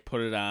and just put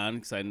it on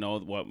because I know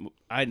it.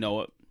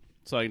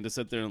 So I can just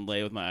sit there and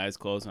lay with my eyes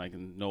closed and I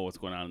can know what's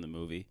going on in the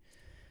movie.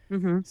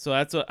 Mm-hmm. So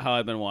that's how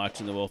I've been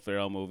watching the Will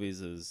Ferrell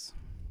movies is,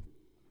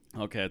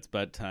 okay, it's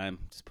bedtime.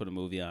 Just put a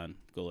movie on.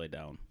 Go lay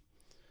down.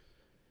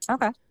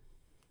 Okay.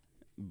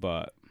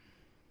 But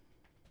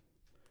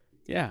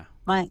yeah.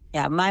 Mine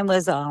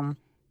was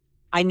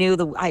I knew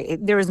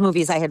there was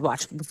movies I had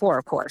watched before,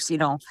 of course,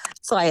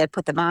 so I had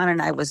put them on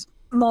and I was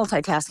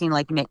multitasking,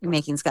 like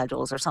making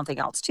schedules or something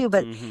else too.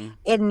 But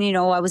and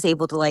I was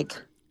able to like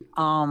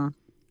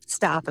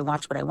stop and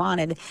watch what I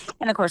wanted.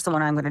 And of course, the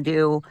one I'm going to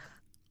do,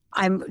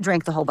 I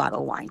drank the whole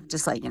bottle of wine,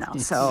 just like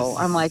So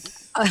I'm like,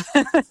 but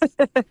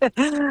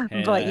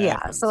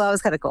yeah, so that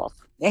was kind of cool.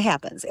 It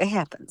happens.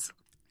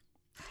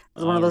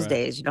 It's one of those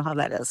days. You know how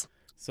that is.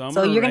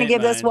 So you're going to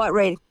give this what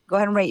rate? Go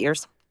ahead and rate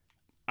yours.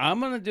 I'm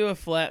going to do a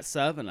flat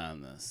 7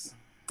 on this.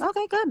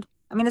 Okay, good.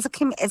 I mean,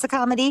 it's a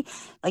comedy.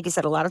 Like you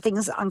said, a lot of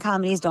things on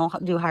comedies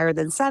don't do higher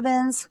than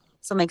 7s.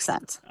 So it makes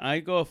sense. I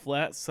go a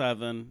flat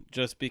 7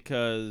 just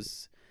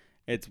because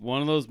it's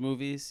one of those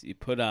movies you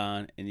put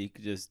on and you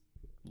could just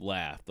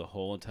laugh the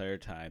whole entire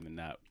time and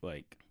not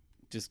like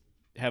just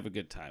have a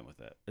good time with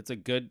it. It's a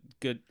good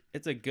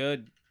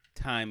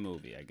time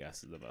movie, I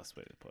guess is the best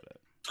way to put it.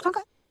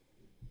 Okay.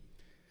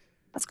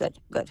 That's good.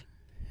 Good.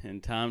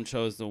 And Tom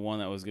chose the one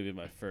that was going to be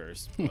my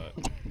first, but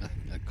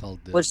I called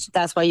it. Which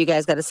that's why you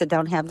guys got to sit down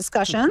and have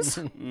discussions.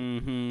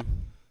 Mm-hmm.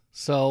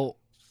 So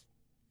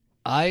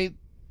I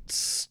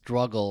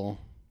struggle.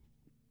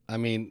 I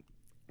mean,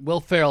 Will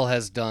Ferrell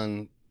has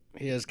kind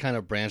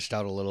of branched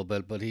out a little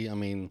bit, but he's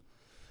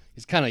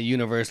kind of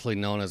universally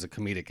known as a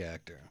comedic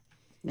actor.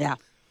 Yeah.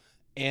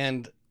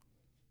 And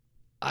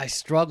I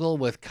struggle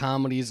with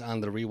comedies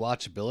on the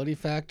rewatchability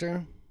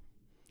factor.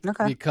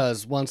 Okay.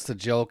 Because once the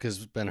joke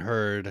has been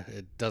heard,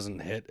 it doesn't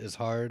hit as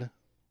hard.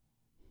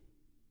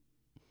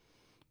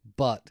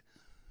 But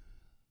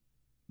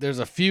there's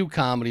a few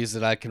comedies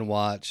that I can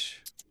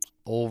watch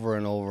over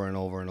and over and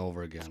over and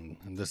over again,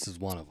 and this is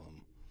one of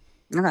them.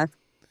 Okay.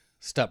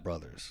 Step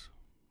Brothers.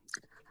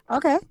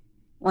 Okay.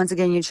 Once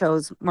again, you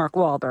chose Mark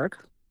Wahlberg.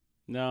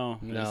 No,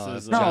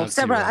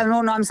 Step Brothers.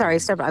 No, I'm sorry.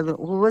 Step Brothers.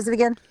 What was it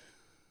again?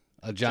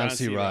 John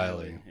C.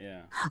 Reilly.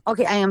 Yeah.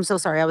 Okay, I am so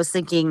sorry. I was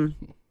thinking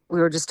we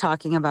were just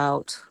talking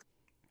about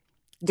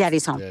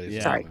Daddy's Home.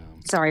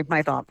 Sorry,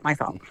 my fault.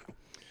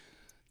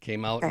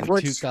 Came out in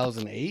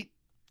 2008.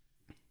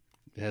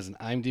 It has an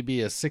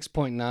IMDb of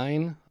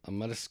 6.9, a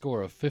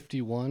Metascore of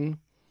 51,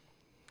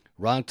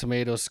 Rotten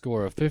Tomatoes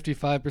score of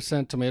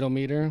 55% tomato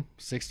meter,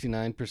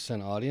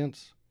 69%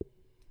 audience.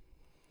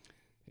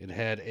 It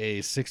had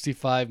a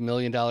 $65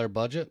 million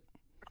budget.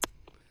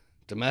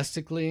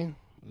 Domestically,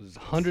 it was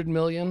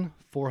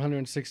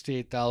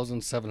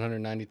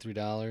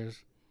 $100,468,793.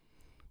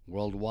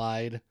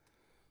 Worldwide,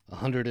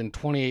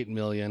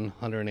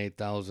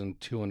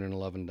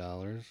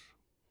 $128,108,211.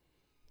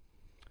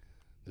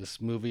 This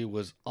movie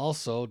was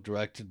also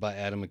directed by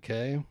Adam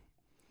McKay,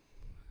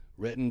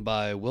 written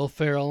by Will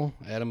Ferrell,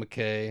 Adam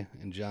McKay,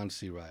 and John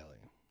C. Reilly.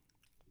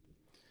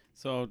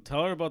 So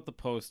tell her about the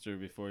poster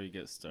before you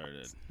get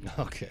started.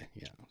 Okay,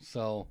 yeah.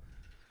 So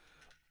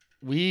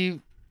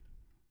we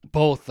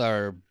both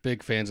are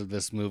big fans of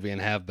this movie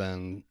and have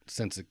been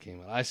since it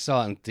came out. I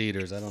saw it in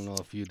theaters. I don't know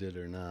if you did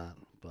or not,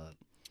 but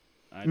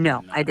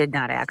No, I did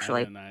not I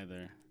actually. didn't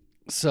either.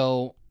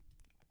 so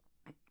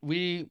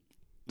we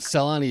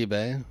sell on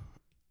eBay,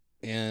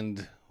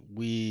 and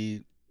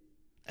we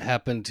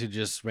happened to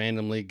just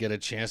randomly get a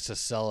chance to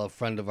sell a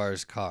friend of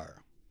ours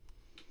car.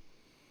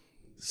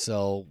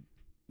 So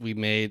we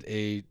made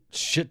a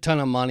shit ton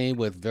of money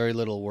with very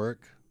little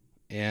work,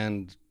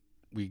 and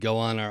we go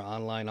on our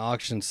online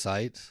auction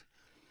site,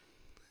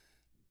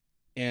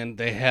 and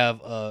they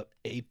have a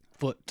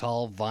 8-foot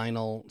tall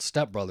vinyl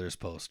Step Brothers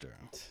poster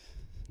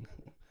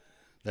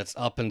that's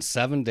up in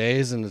 7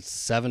 days, and it's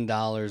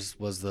 $7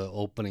 was the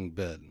opening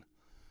bid.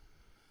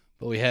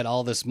 But we had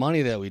all this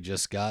money that we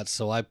just got,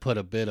 so I put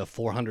a bid of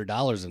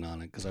 $400 in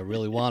on it because I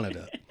really wanted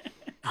it.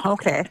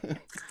 Okay.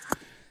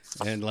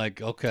 And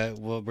like, okay,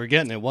 well, we're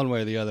getting it one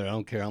way or the other. I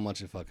don't care how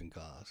much it fucking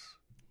costs.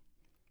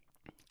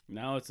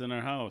 Now it's in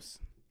our house.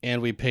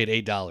 And we paid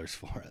 $8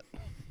 for it.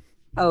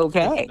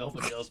 Okay.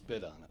 Nobody else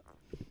bid on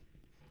it.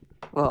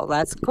 Well,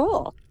 that's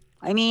cool.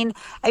 I mean,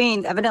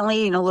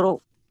 evidently,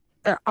 little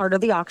art of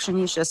the auction.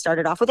 You should have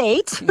started off with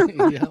 8.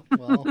 Yeah,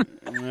 well,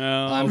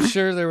 Well, I'm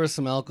sure there was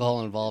some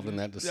alcohol involved in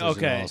that decision.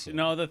 okay. Also.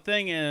 No, the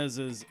thing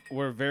is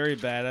we're very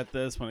bad at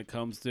this when it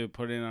comes to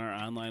putting our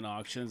online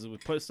auctions. We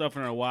put stuff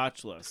on our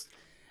watch list,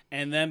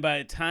 and then by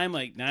the time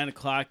like 9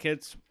 o'clock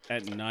hits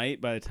at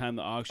night, by the time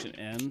the auction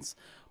ends,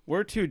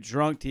 we're too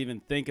drunk to even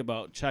think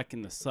about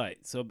checking the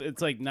site. So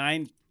it's like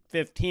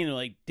 9:15. We're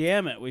like,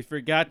 damn it, we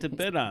forgot to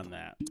bid on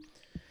that.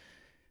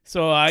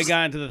 So I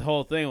got into the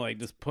whole thing, like,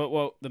 just put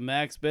what the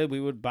max bid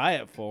we would buy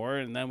it for,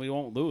 and then we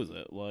won't lose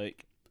it.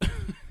 Like,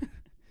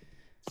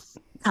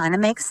 Kind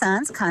of makes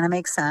sense.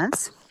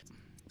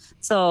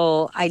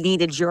 So I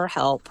needed your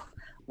help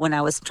when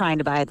I was trying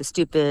to buy the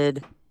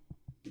stupid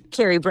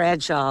Carrie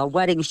Bradshaw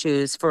wedding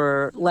shoes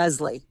for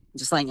Leslie.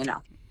 Just letting you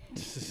know.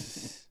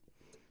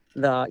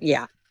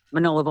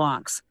 Manolo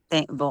Blancs.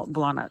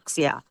 Blancs,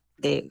 yeah.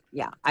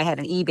 I had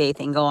an eBay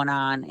thing going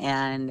on,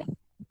 and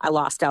I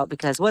lost out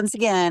because once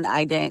again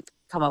I didn't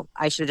come up.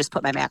 I should have just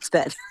put my max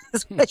bid.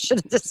 I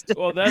should have just.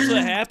 well, that's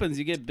what happens.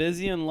 You get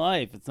busy in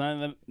life. It's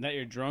not that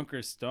you're drunk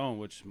or stoned,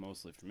 which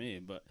mostly for me,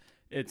 but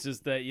it's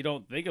just that you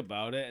don't think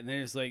about it, and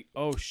then it's like,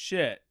 oh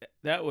shit,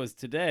 that was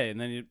today, and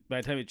then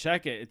by the time you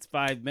check it, it's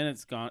 5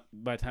 minutes gone.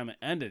 By the time it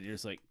ended, you're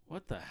just like,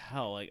 what the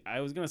hell? Like,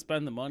 I was gonna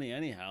spend the money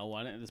anyhow.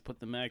 Why didn't I just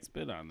put the max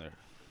bid on there?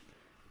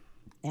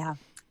 Yeah.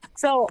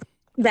 So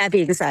that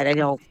being said, I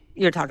know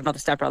you're talking about the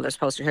Step Brothers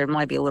poster here. It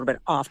might be a little bit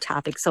off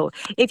topic. So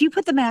if you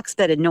put the max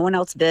bid and no one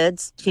else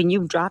bids, can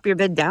you drop your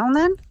bid down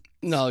then?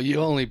 No, you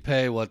only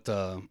pay what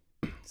the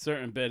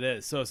certain bid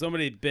is. So if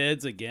somebody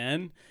bids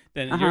again,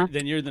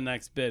 then you're the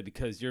next bid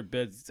because your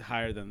bid's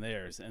higher than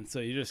theirs, and so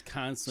you're just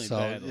constantly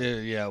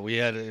battling. Yeah,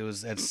 it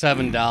was at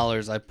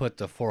 $7. I put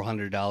the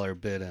 $400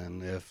 bid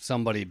in. If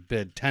somebody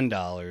bid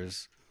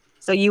 $10,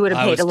 so you would have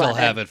I paid would 11.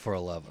 still have it for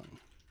 11.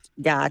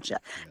 Gotcha.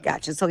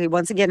 So okay,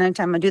 once again,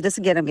 anytime I do this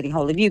again, I'm getting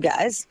hold of you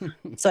guys,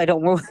 so I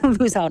don't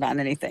lose out on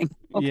anything.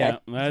 Okay. Yeah,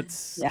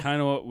 that's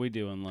kind of what we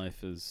do in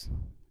life. Is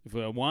if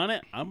I want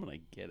it, I'm gonna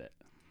get it.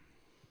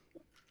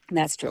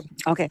 That's true.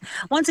 Okay.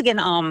 Once again,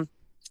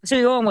 so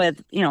you're going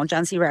with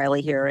John C.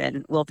 Reilly here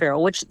and Will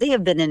Ferrell, which they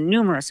have been in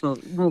numerous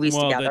movies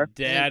together.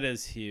 The dad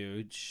is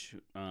huge.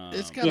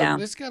 It's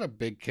got a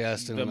big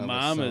cast in the and of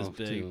mom is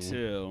itself, big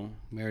too.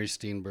 Mary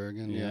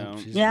Steenburgen. Yeah,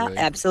 she's yeah, great.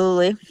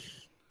 absolutely.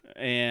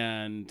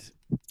 And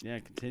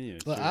continue.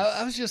 But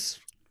I was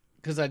just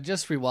because I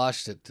just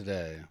rewatched it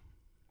today,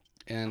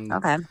 and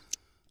okay,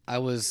 I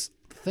was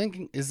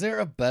thinking, is there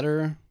a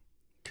better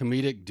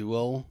comedic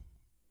duo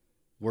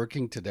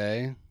working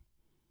today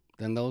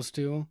than those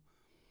two?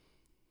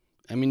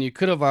 I mean, you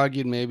could have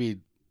argued maybe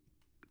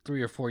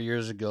 3 or 4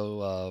 years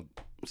ago,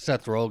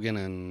 Seth Rogen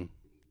and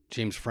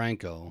James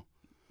Franco.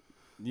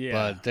 Yeah,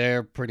 but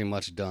they're pretty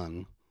much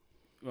done.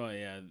 Well,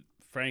 yeah,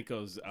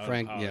 Franco's out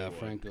of Hollywood.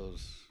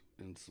 Franco's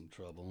in some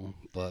trouble.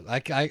 But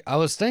I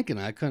was thinking,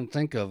 I couldn't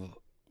think of.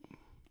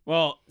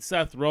 Well,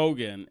 Seth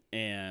Rogen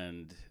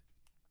and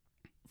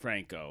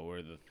Franco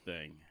were the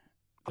thing.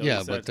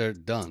 But they're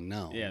done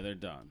now. Yeah, they're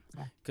done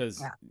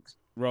because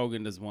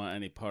Rogen doesn't want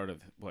any part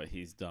of what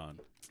he's done.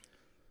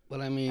 But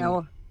I mean,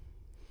 are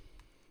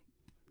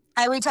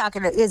we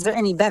talking? Is there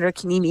any better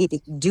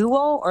comedic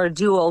duo or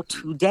duo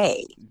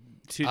today?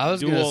 I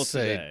was gonna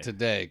say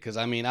today because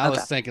I mean I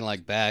was thinking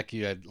like back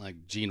you had like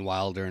Gene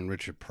Wilder and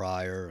Richard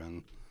Pryor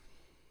and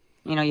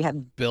you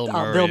have Bill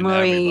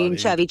Murray and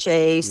Chevy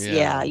Chase.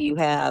 Yeah, you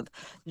have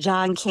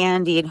John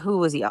Candy and who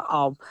was he?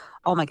 Oh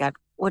my God,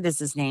 what is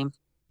his name?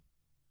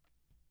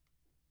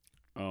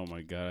 Oh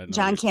my God,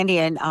 John Candy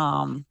and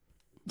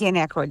Dan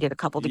Aykroyd did a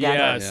couple together.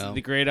 Yes,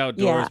 The Great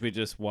Outdoors we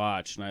just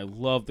watched, and I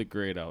love The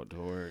Great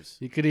Outdoors.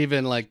 You could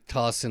even like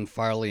toss in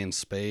Farley and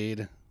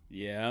Spade.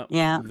 Yeah.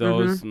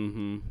 Those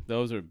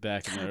are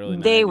back in the early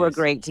 90s. They were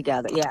great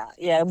together.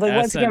 Yeah. But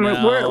once again,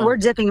 we're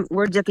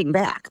dipping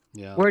back.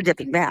 Yeah. We're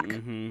dipping back.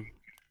 Mm-hmm.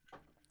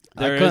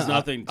 There is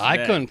nothing today. I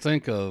couldn't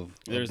think of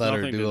a There's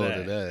better nothing duo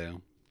today.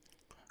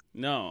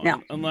 No,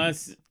 No.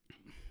 unless.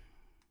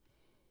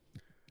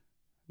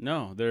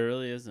 No, there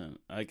really isn't.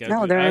 Like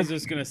No, I was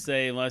just gonna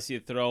say, unless you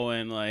throw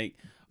in like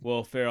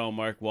Will Ferrell and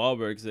Mark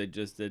Wahlberg, 'cause they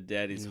just did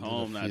Daddy's They did a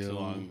Home not too few.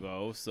 long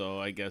ago. So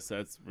I guess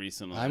that's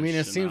recent. I mean,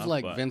 it seems enough,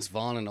 like but- Vince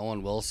Vaughn and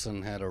Owen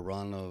Wilson had a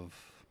run of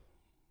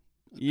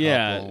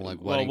Yeah, couple, like,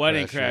 well, Wedding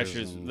Wedding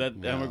Crashers Crashers. and-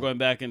 And yeah. we're going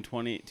back in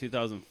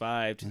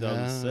 2005,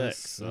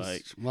 2006. Yeah,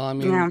 like, well, I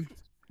mean, Yeah.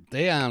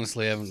 they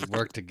honestly haven't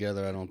worked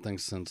together, I don't think,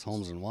 since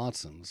Holmes and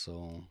Watson.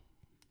 So,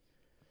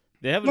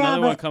 they have Yeah,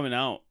 another one but- coming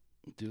out.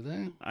 do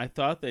they? I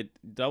thought they'd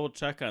double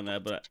check on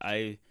that, but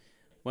I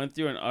went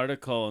through an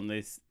article and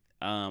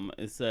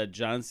it said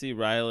John C.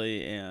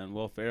 Riley and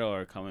Will Ferrell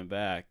are coming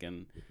back,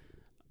 and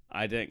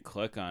I didn't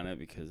click on it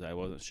because I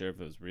wasn't sure if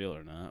it was real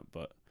or not.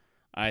 But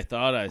I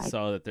thought I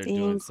saw that they're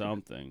doing think-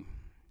 something.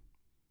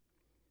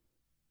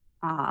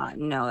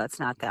 No, that's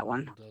not that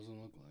one.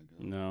 Doesn't look like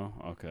it. No,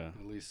 okay.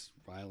 At least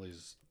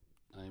Riley's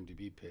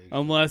IMDb page.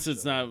 Unless doesn't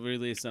it's show not it.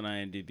 released on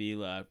IMDb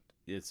left.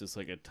 It's just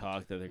like a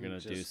talk that they're It gonna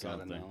do just got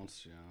something.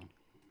 announced, yeah.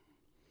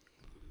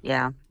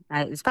 Yeah,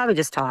 it's probably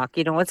just talk.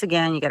 Once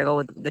again, you got to go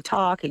with the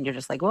talk, and you're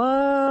just like,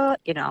 what?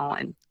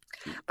 And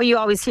but you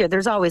always hear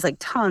there's always like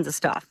tons of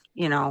stuff.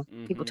 People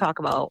Mhm. talk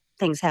about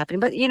things happening,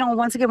 but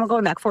once again, we're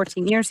going back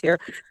 14 years here,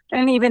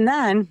 and even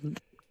then,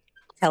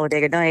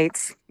 Talladega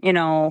Nights.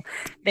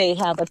 They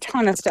have a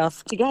ton of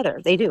stuff together.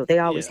 They do. They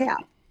always Yeah.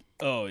 have.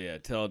 Oh yeah,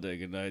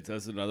 Talladega Nights.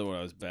 That's another one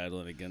I was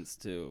battling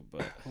against too.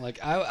 But Like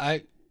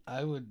I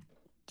would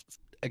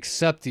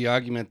accept the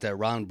argument that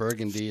Ron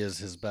Burgundy is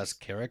his best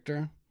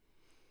character,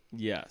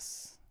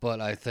 yes. but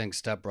I think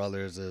Step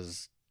Brothers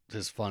is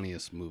his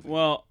funniest movie.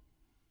 Well,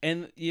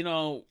 and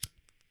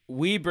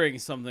we bring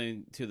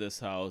something to this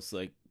house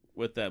like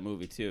with that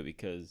movie too,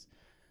 because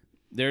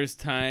there's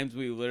times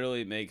we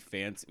literally make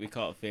fancy. We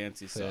call it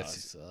fancy Fancy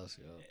sauce, sauce,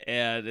 yeah.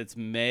 and it's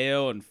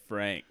mayo and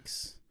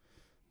Frank's.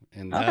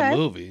 In that Okay.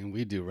 movie,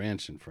 we do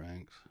Ranch and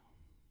Frank's.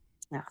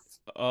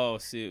 Oh,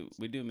 see,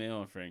 we do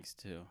mayo and Frank's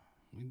too.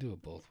 We do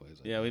it both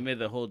ways. I Yeah, we think. made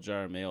the whole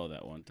jar of mayo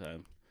that one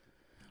time.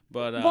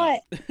 But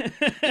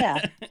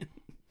yeah.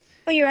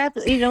 But you're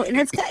absolutely, and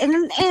it's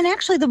and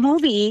actually the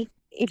movie,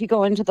 if you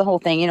go into the whole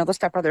thing, the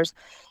Step Brothers,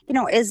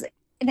 is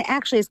and it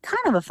actually is kind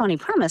of a funny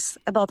premise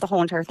about the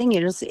whole entire thing.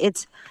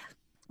 It's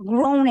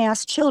grown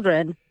ass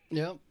children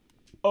Yep.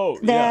 Oh,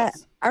 that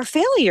yes. are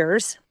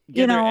failures.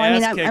 Get their I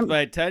mean, ass kicked I'm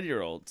by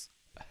 10-year-olds.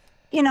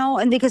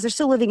 and because they're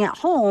still living at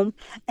home.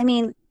 I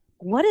mean,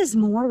 what is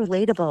more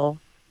relatable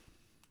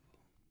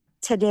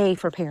today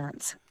for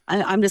parents?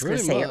 I'm just going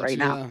to Pretty say it much, right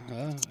now.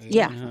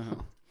 Yeah. Yeah.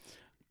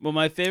 Well,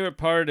 my favorite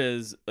part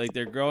is like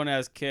they're grown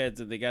ass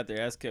kids and they got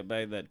their ass kicked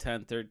by that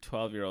 10, 13,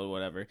 12-year-old,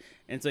 whatever.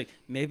 And it's like,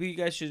 maybe you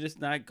guys should just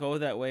not go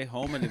that way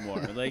home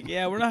anymore. Like,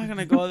 yeah, we're not going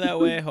to go that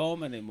way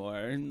home anymore.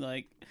 And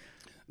like,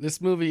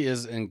 This movie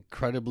is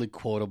incredibly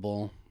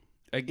quotable.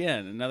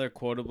 again, another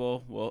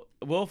quotable. Well,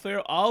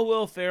 all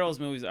Will Ferrell's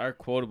movies are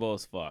quotable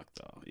as fuck,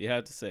 though. You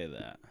have to say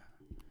that.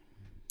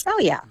 Oh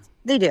yeah,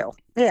 they do.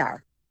 They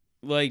are.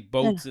 Like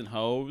boats and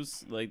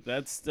hoes, like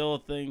that's still a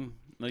thing.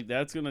 Like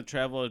that's gonna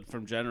travel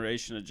from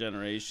generation to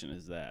generation.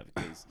 Is that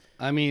because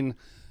I mean,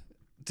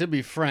 to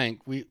be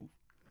frank,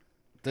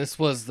 this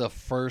was the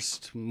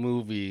first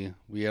movie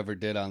we ever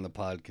did on the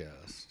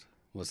podcast.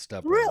 Was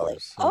Step Really?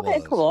 Brothers. It Okay,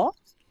 was. cool.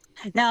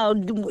 Now,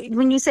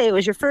 when you say it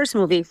was your first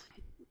movie,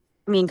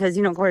 I mean, because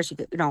of course,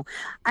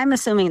 I'm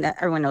assuming that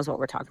everyone knows what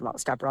we're talking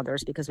about, Step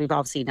Brothers, because we've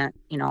all seen it,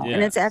 and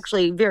it's Yes.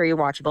 actually very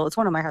watchable. It's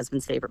one of my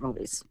husband's favorite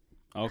movies.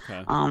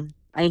 okay?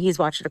 He's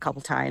watched it a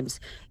couple times,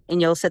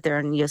 and you'll sit there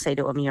and you'll say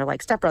to him, you're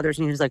like, Step Brothers,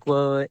 and he's like,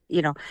 what?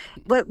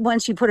 But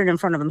once you put it in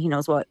front of him, he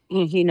knows what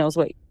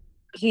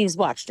he's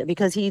watched it,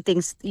 because he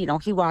thinks,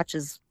 he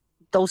watches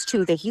those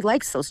two, that he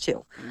likes those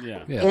two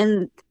Yeah. Yeah.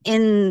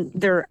 in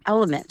their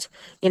element,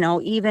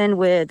 even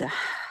with,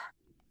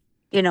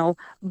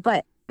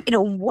 but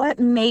what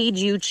made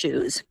you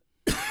choose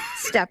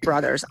Step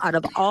Brothers out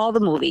of all the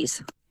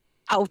movies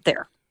out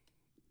there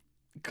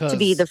to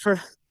be the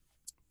first?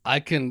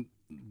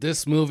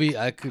 This movie,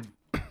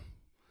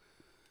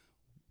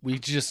 we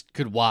just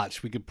could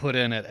watch. We could put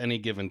in at any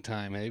given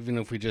time. Even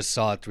if we just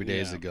saw it 3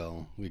 days Yeah.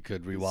 ago, we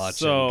could rewatch it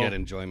So- and get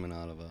enjoyment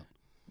out of it.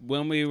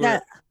 When we were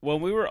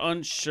Yeah.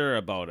 unsure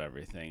about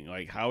everything,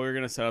 like how we were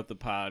gonna set up the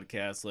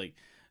podcast, like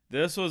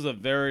this was a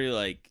very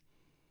like,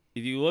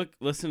 if you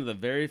listen to the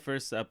very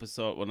first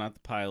episode, well, not the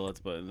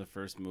pilots, but in the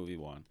first movie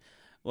one,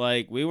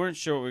 like we weren't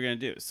sure what we were gonna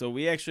do, so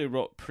we actually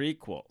wrote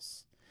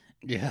prequels.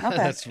 Yeah, Okay.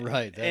 that's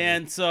right.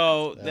 And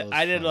so that was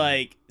I did funny.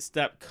 like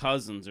Step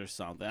Cousins or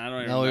something. I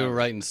don't even No, we remember. were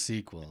writing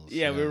sequels.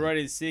 Yeah, we were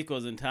writing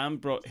sequels, and Tom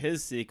wrote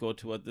his sequel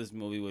to what this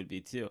movie would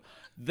be too.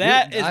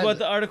 That is what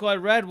the article I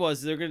read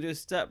was. They're gonna do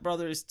Step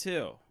Brothers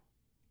too.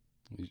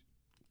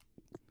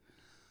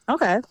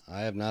 Okay.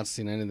 I have not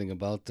seen anything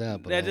about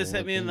that. But That I'll just hit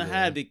look me in the into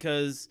head it.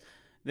 because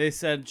they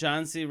said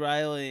John C.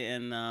 Riley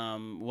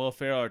and Will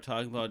Ferrell are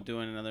talking about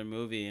doing another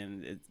movie,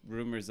 and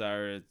rumors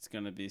are it's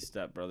gonna be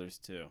Step Brothers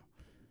too.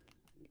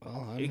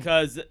 Well,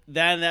 because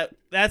then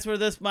that's where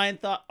this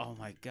mind thought, oh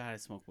my god, I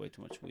smoke way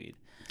too much weed.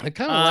 I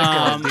kind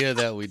of like the idea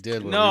that we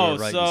did when we were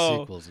writing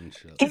sequels and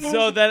shit.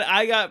 So then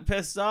I got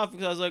pissed off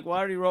because I was like, well, I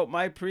already wrote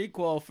my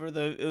prequel for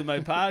my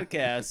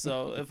podcast.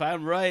 So if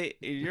I'm right,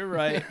 you're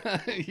right.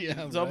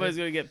 Yeah, somebody's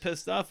gonna get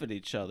pissed off at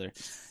each other.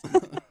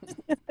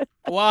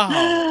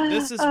 Wow,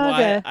 this is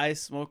why I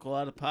smoke a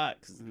lot of pot,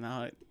 because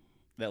now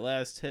that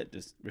last hit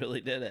just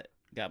really did it.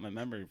 Got my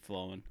memory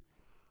flowing.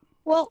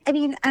 Well, I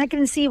mean, I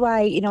can see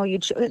why,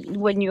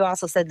 when you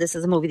also said this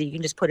is a movie that you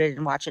can just put it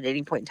and watch it at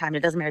any point in time.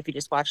 It doesn't matter if you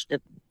just watched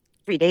it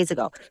 3 days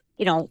ago.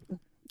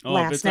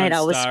 Last night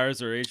I was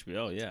Stars or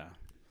HBO, yeah.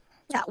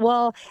 Yeah,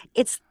 well,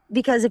 it's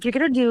because if you're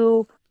going to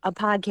do a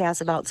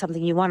podcast about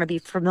something, you want to be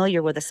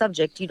familiar with the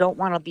subject. You don't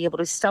want to be able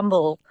to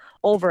stumble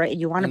over it,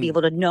 and you want to be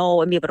able to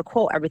know and be able to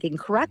quote everything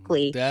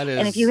correctly. That is,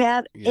 and if you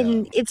have,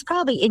 and it's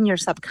probably in your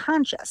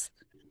subconscious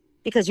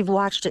because you've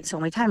watched it so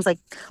many times. Like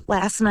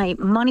last night,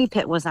 Money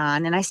Pit was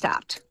on, and I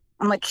stopped.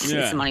 I'm like,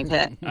 it's Money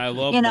Pit. I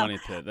love Money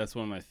Pit. That's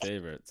one of my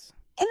favorites.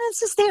 And it's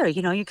just there,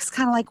 you just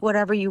kind of like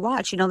whatever you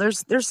watch.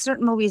 There's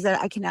certain movies that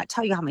I cannot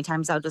tell you how many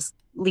times I'll just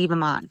leave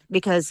them on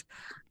because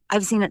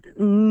I've seen it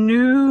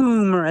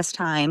numerous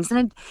times.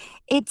 And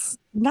it's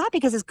not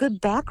because it's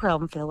good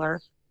background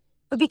filler,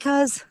 but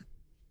because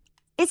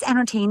it's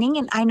entertaining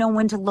and I know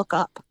when to look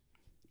up.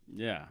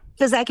 Yeah.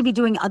 Because I could be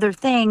doing other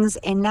things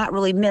and not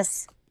really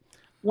miss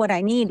what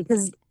I need,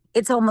 because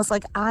it's almost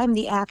like I'm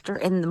the actor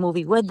in the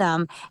movie with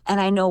them,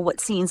 and I know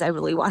what scenes I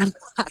really want to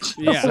watch.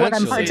 Yeah, what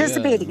I'm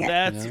participating in.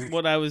 That's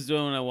what I was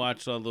doing when I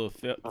watched all the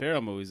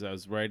Ferrell movies. I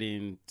was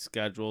writing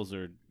schedules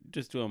or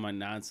just doing my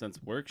nonsense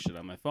work shit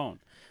on my phone.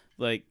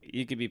 Like,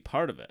 you could be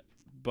part of it,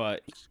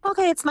 but...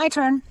 Okay, it's my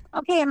turn.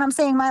 Okay, and I'm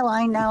saying my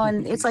line now,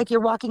 and it's like you're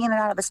walking in and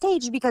out of a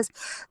stage because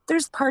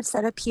there's parts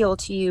that appeal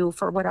to you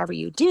for whatever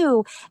you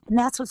do, and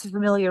that's what the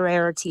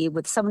familiarity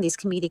with some of these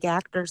comedic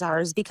actors are,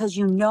 is because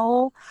you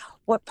know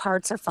what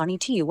parts are funny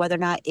to you, whether or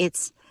not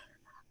it's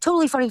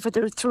totally funny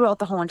throughout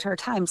the whole entire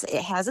time. So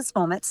it has its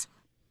moments,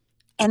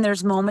 and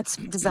there's moments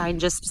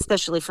designed just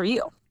especially for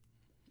you.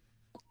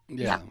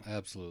 Yeah.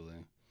 Absolutely.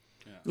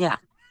 Yeah.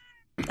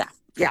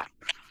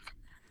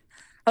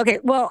 Okay,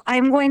 well,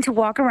 I'm going to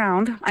walk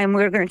around.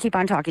 We're going to keep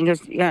on talking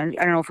because I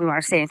don't know if we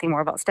want to say anything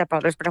more about Step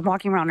Brothers, but I'm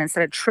walking around, and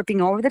instead of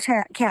tripping over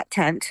the cat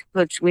tent,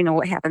 which we know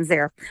what happens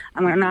there,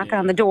 I'm going to knock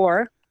on the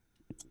door.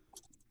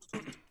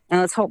 And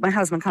let's hope my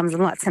husband comes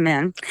and lets him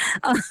in.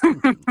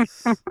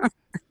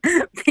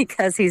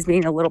 Because he's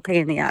being a little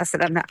pain in the ass,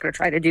 and I'm not going to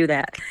try to do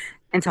that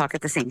and talk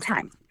at the same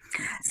time.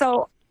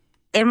 So,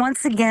 and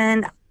once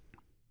again,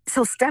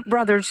 Step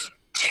Brothers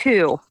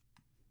 2.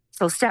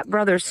 So Step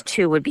Brothers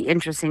 2 would be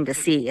interesting to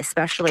see,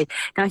 especially.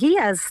 Now, he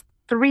has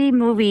 3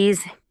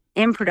 movies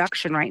in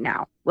production right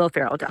now. Will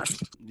Ferrell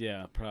does.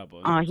 Yeah,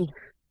 probably.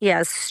 He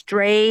has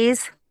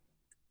Strays.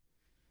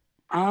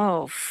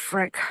 Oh,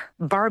 frick.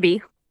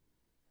 Barbie.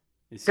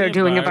 They're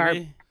doing a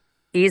Barbie.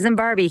 He's in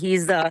Barbie.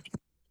 He's the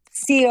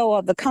CEO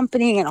of the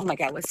company. And oh my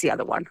God, what's the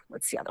other one? Oh,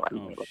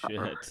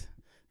 shit.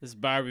 This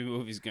Barbie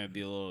movie's going to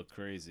be a little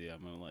crazy.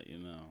 I'm going to let you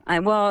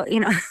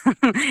know.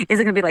 Is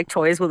it going to be like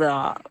Toys with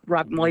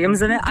Robin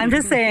Williams in it? I'm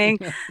just saying,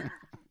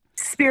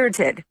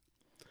 Spirited.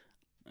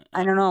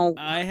 I don't know.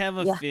 I have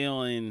a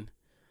feeling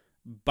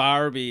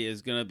Barbie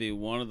is going to be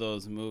one of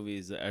those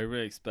movies that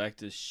everybody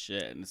expects is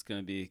shit, and it's going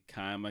to be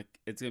comic.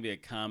 It's going to be a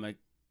comic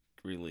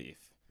relief.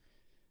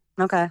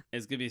 Okay.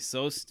 It's going to be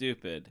so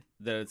stupid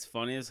that it's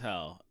funny as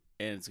hell,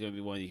 and it's going to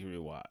be one you can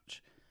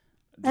rewatch.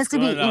 It's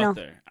going to be,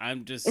 there.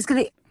 It's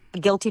going to be a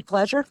guilty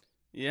pleasure.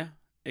 Yeah,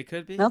 it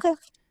could be. Okay,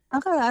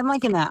 I'm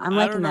liking that. I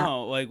don't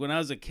know. Like when I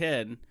was a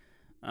kid,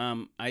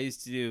 I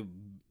used to do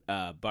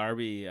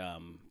Barbie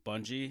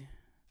bungee.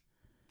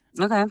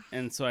 Okay.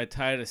 And so I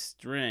tied a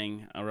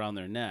string around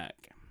their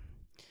neck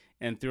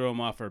and threw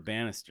them off our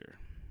banister.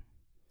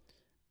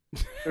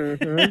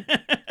 Mm-hmm.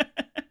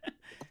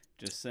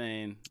 Just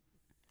saying.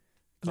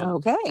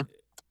 Okay.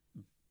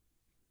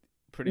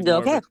 Pretty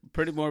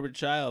morbid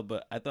child,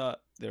 but I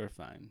thought they were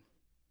fine.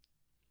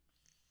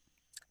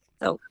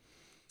 So,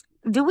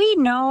 do we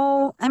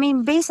know? I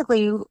mean,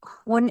 basically,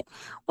 when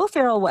Will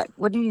Ferrell,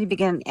 when did he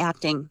begin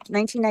acting?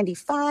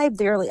 1995,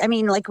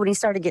 like when he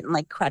started getting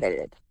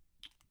credited.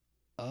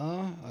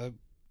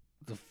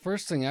 The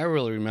first thing I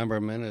really remember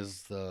him in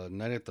is the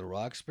Night at the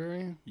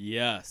Roxbury.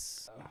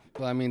 Yes.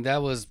 But I mean,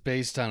 that was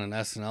based on an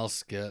SNL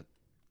skit.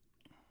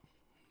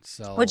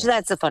 So, which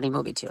that's a funny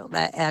movie too.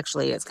 That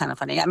actually is kind of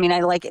funny. I mean, I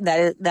like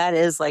that. That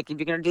is like, if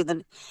you're gonna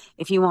do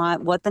if you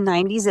want what the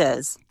 90s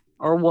is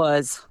or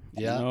was.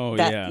 Yeah. Oh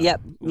yeah.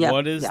 Yep.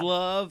 What is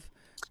love?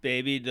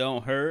 Baby,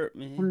 don't hurt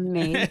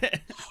me.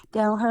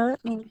 Don't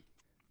hurt me.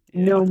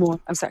 Yeah. No more.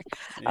 I'm sorry.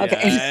 Yeah, okay.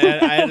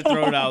 I had to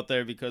throw it out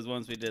there because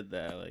once we did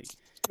that,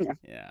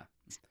 yeah.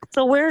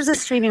 So where's it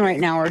streaming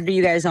right now, or do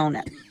you guys own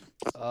it?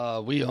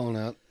 We own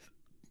it.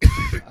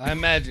 I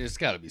imagine it's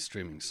got to be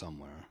streaming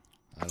somewhere.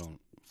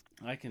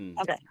 I can.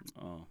 Okay.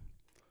 Oh.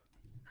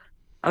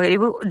 Okay.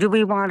 Do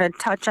we want to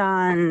touch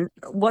on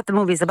what the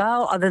movie's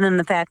about, other than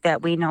the fact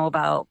that we know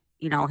about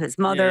his Yeah, they didn't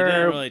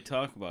mother. really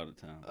talk about it,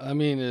 Tom. I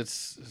mean,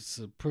 it's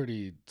a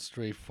pretty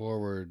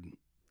straightforward.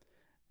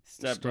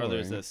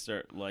 Stepbrothers story. that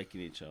start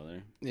liking each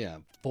other. Yeah,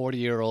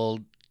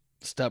 40-year-old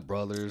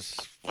stepbrothers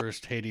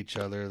first hate each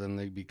other, then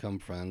they become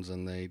friends,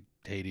 and they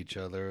hate each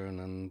other, and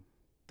then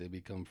they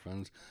become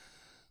friends.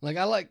 Like,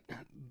 I like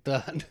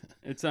the.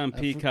 It's on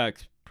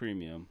Peacock's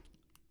Premium.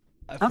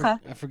 Okay.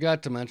 I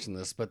forgot to mention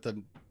this, but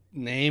the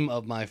name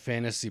of my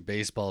fantasy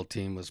baseball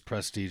team was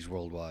Prestige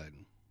Worldwide.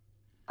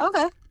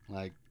 Okay.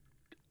 Like,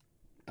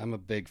 I'm a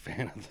big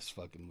fan of this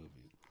fucking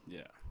movie.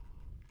 Yeah.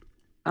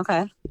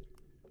 Okay.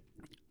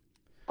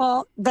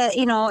 Well,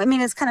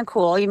 it's kind of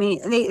cool. I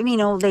mean,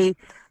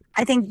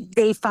 I think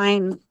they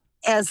find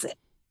as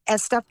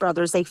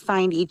stepbrothers, they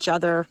find each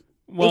other.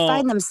 They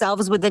find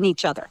themselves within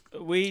each other.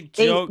 We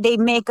joke. They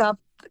make up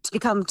to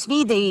become. To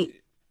me,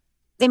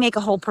 they make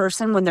a whole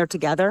person when they're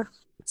together.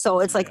 So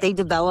it's like they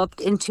developed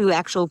into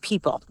actual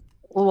people.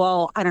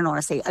 Well, I don't know how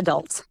to say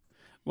adults.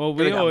 Well,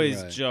 we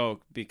always Right.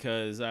 joke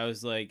because I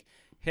was like,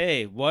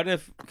 hey, what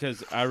if,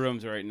 because our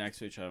rooms are right next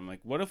to each other. I'm like,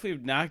 what if we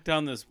knock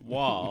down this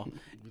wall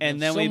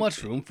and then so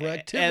much room for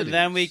activities. And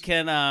then we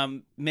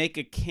can make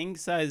a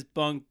king-size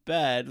bunk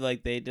bed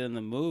like they did in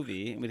the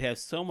movie, and we'd have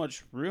so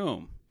much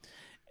room.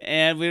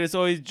 And we just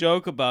always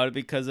joke about it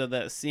because of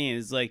that scene.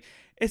 It's like,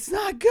 it's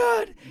not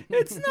good.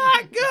 It's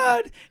not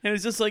good. And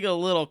it's just like a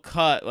little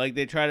cut. Like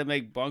they try to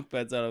make bunk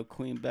beds out of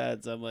queen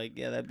beds. I'm like,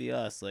 yeah, that'd be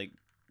us. Like,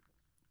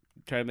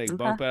 try to make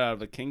bunk bed out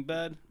of a king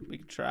bed. We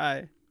could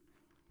try.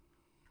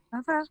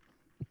 Okay.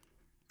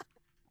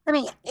 I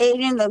mean,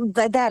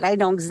 that I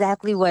know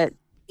exactly what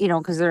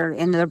because they're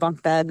in their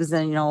bunk beds,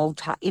 and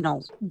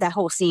that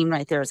whole scene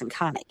right there is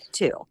iconic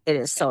too. It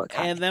is so iconic.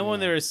 And then when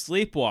they were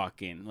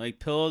sleepwalking, like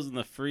pillows in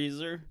the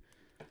freezer,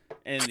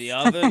 in the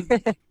oven,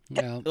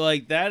 Yeah.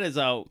 like that is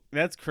out.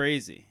 That's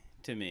crazy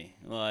to me.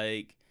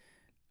 Like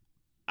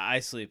I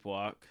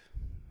sleepwalk.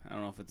 I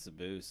don't know if it's a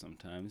booze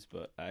sometimes,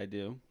 but I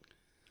do.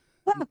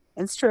 Yeah,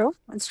 it's true.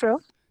 It's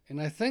true.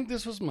 And I think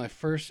this was my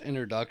first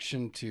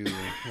introduction to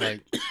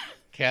like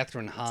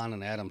Catherine Hahn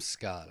and Adam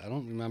Scott. I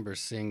don't remember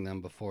seeing them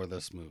before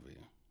this movie.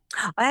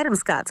 Adam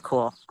Scott's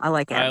cool. I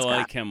like Adam I Scott.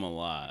 like him a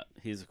lot.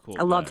 He's a cool.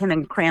 I loved guy. him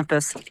in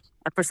Krampus.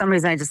 For some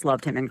reason, I just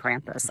loved him in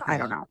Krampus. I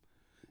don't know.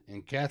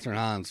 And Catherine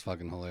Hahn's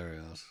fucking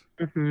hilarious.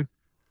 Hmm.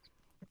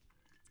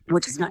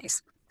 Which is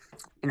nice.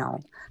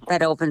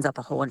 That opens up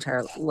a whole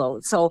entire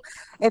load. So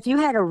if you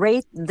had to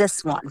rate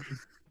this one,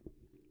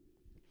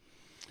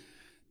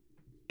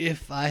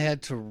 If I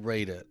had to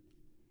rate it,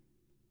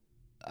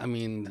 I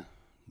mean,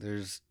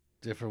 there's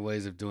different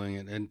ways of doing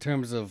it. In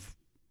terms of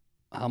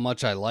how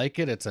much I like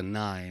it, it's a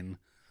 9.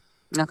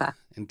 okay.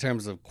 In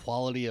terms of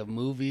quality of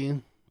movie,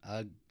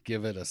 I'd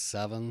give it a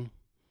 7.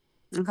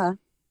 Okay.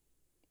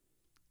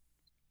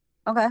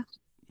 Okay.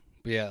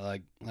 But yeah,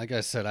 like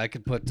I said, I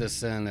could put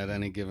this in at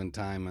any given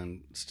time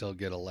and still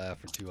get a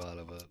laugh or two out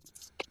of it.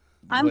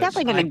 I'm Which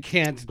definitely I gonna.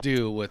 can't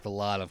do with a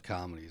lot of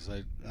comedies.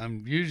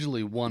 I'm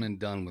usually one and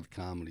done with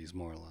comedies,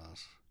 more or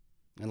less,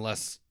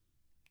 unless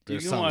You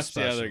there's can something watch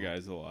special. the other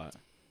guys a lot.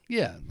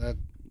 Yeah,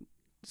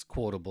 that's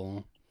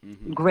quotable.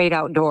 Mhm. Great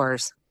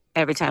Outdoors.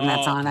 Every time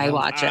that's on, I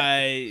watch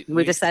it.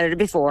 We decided it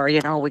before.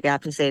 We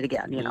got to say it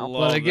again.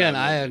 But again,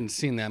 I hadn't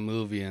seen that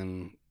movie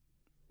in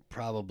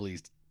probably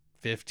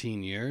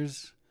 15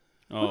 years.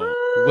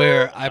 Oh,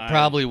 Where I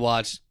probably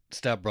watched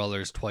Step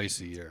Brothers twice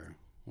a year.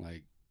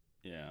 Like,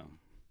 yeah.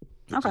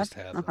 it Okay, just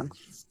happened. okay.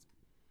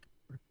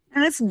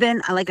 And it's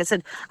been, like I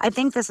said, I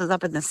think this is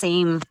up in the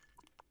same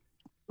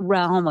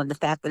realm of the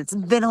fact that it's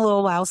been a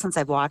little while since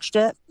I've watched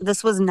it.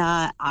 This was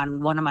not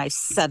on one of my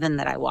 7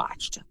 that I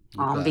watched,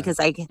 Okay.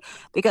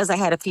 because I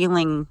had a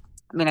feeling.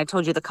 I mean, I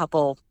told you the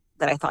couple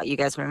that I thought you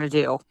guys were going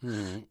to do,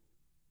 Mhm.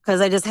 because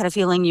I just had a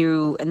feeling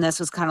and this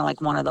was kind of like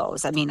one of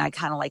those. I mean, I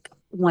kind of like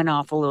went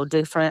off a little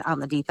different on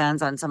the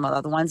defense on some of the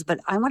other ones, but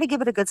I want to give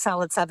it a good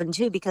solid 7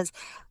 too, because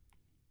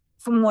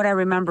from what I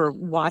remember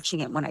watching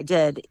it when I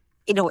did,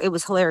 it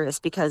was hilarious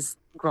because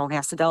grown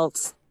ass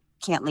adults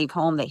can't leave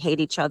home. They hate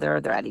each other.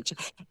 They're at each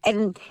other.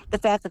 And the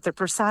fact that they're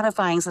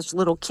personifying such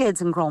little kids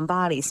in grown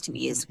bodies to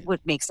me is what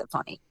makes it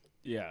funny.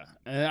 Yeah,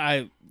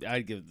 and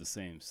I'd give it the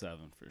same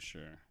 7 for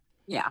sure.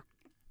 Yeah.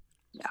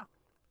 Yeah.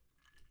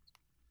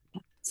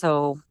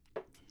 So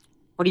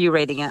what are you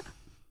rating it?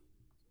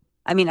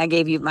 I mean, I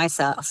gave you my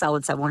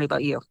solid 7. What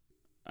about you?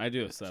 I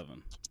do a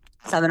 7.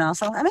 7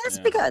 also? I mean, it's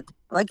Yeah. pretty good.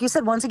 Like you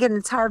said, once again, it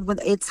is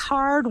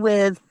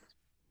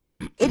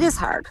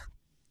hard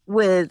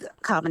with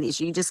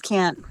comedies. You just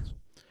can't.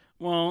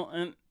 Well,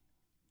 and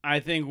I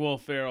think Will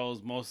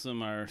Ferrell's, most of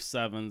them are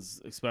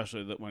 7s,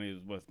 especially when he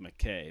was with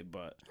McKay.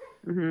 But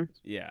Mhm.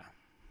 yeah,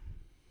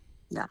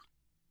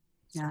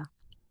 Yeah.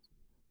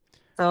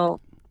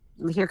 So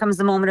here comes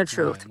the moment of All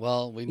truth. right,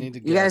 well, we need to.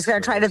 You guys guess got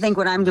to try to first. think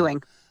what I'm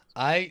doing.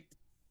 I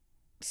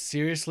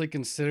seriously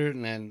considered,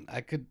 and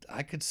I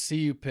could see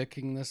you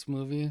picking this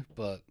movie,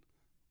 but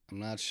I'm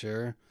not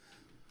sure.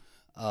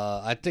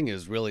 I think it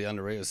was really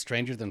underrated.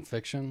 Stranger Than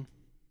Fiction.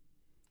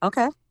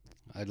 Okay.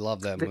 I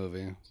love that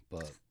movie,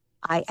 but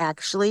I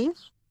actually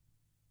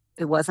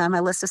It was on my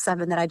list of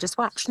 7 that I just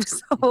watched.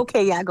 So,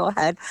 okay, yeah, go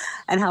ahead.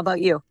 And how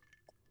about you?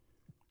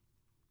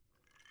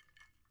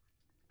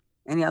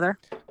 Any other?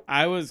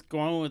 I was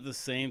going with the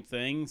same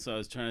thing, so I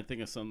was trying to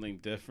think of something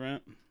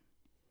different.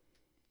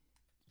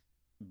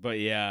 But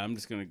yeah, I'm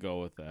just going to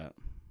go with that.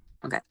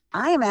 Okay.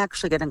 I am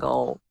actually going to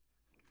go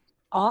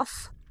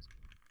off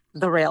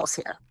the rails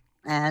here.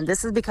 And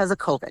this is because of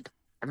COVID.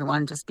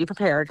 Everyone just be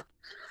prepared.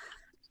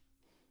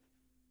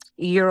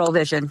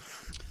 Eurovision.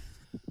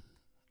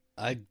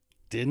 I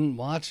didn't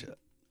watch it.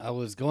 I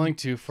was going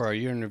to for our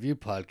year in review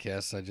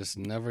podcast. I just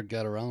never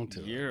got around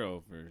to it.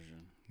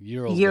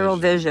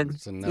 Eurovision.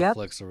 It's a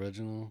Netflix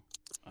original.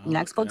 Oh,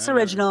 Netflix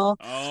original.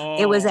 Oh.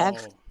 It was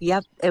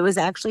it was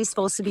actually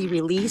supposed to be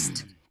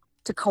released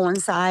to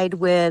coincide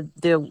with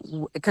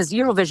because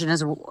Eurovision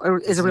is a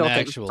real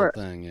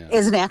thing.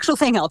 Is an actual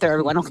thing out there,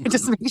 everyone. Okay,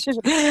 just make sure.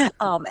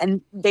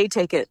 And they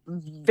take it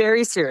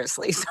very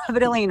seriously. So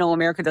evidently,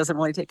 America doesn't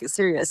really take it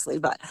seriously,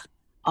 but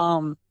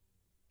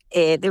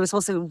it was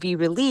supposed to be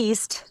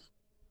released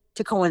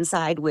to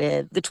coincide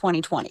with the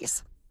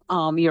 2020s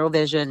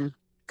Eurovision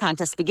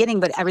contest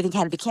beginning, but everything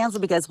had to be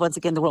canceled because once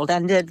again the world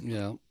ended.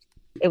 Yeah,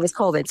 it was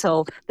COVID.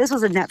 So this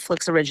was a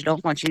Netflix original.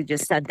 Once you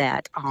just said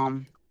that,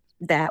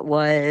 that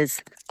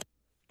was.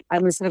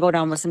 I'm just gonna go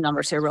down with some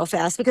numbers here real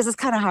fast because it's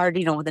kind of hard,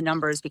 with the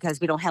numbers because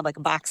we don't have like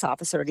a box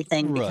office or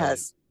anything. Right.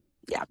 Because,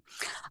 yeah,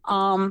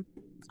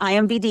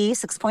 IMDb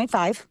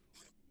 6.5.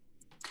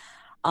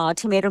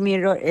 Tomato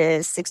meter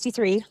is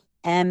 63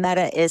 and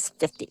Meta is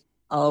 50.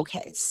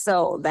 Okay,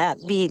 so that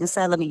being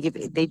said, let me give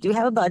you. They do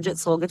have a budget,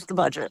 so we'll get to the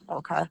budget.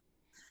 Okay.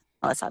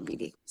 Oh, it's on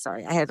BD.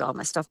 Sorry, I had all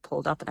my stuff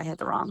pulled up and I had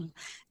the wrong.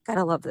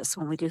 Gotta love this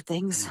when we do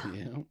things.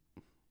 Yeah.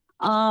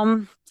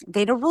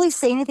 They don't really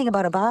say anything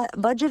about a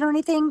budget or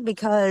anything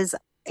because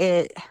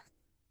they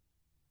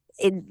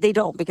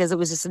don't, because it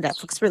was just a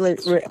Netflix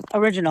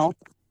original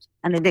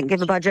and they didn't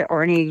give a budget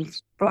or any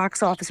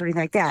box office or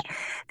anything like that.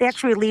 They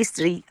actually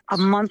released it a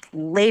month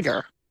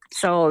later.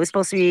 So it was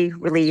supposed to be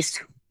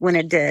released when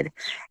it did.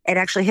 It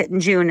actually hit in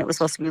June. It was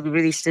supposed to be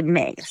released in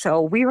May. So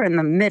we were in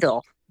the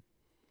middle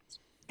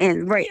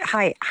and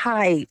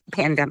high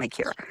pandemic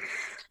here,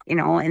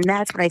 and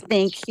that's what I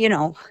think,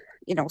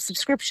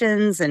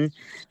 subscriptions and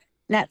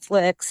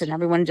Netflix and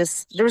everyone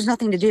there was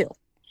nothing to do,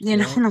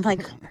 and I'm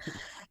like,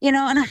 and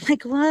I'm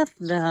like, what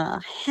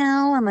the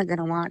hell am I going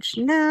to watch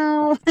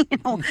now?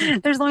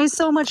 There's only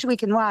so much we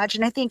can watch.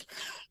 And I think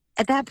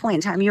at that point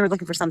in time, you were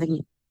looking for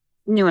something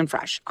new and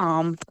fresh.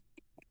 A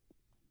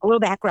little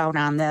background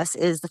on this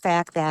is the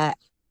fact that,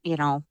 you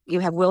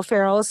have Will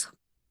Ferrell's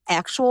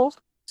actual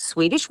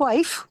Swedish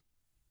wife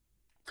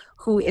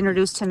who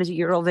introduced him to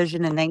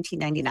Eurovision in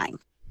 1999,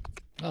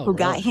 who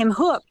got him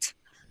hooked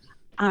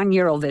on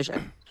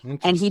Eurovision,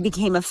 and he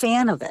became a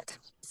fan of it.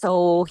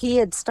 So he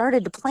had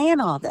started to plan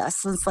all this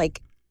since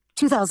like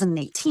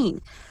 2018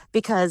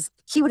 because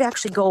he would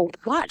actually go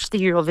watch the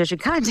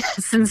Eurovision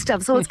contests and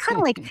stuff. So it's kind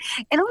of like,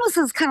 it almost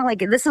is kind of like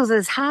this was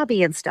his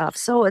hobby and stuff.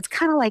 So it's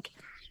kind of like,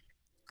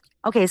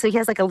 okay, so he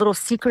has like a little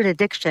secret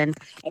addiction.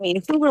 I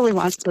mean, who really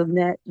wants to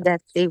admit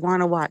that they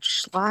want to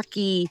watch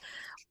schlocky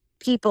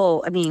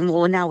people? I mean,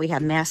 well, now we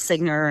have Masked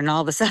Singer and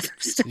all this other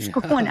stuff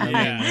going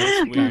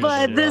on.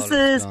 But this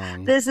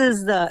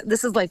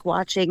is like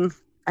watching.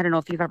 I don't know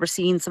if you've ever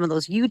seen some of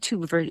those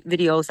YouTube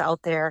videos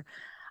out there,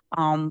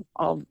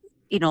 of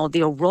the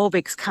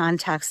aerobics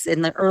contests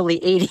in the early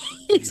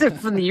 80s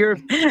from the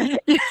Europe.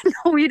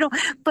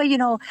 But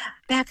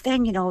back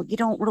then, you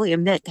don't really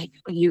admit that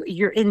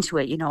you're into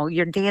it.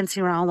 You're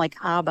dancing around like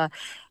ABBA,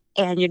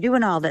 and you're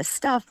doing all this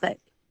stuff, but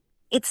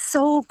it's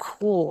so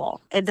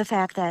cool. And the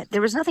fact that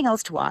there was nothing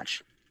else to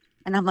watch.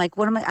 And I'm like,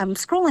 I'm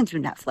scrolling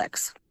through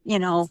Netflix,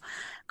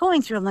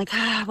 going through, I'm like,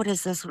 what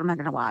is this? What am I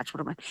going to watch?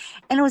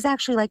 And it was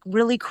actually like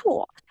really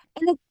cool.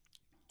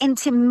 And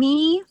to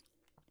me,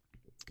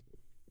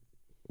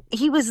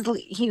 he was,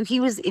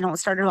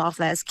 started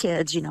off as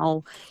kids,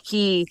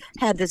 he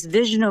had this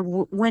vision of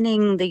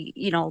winning the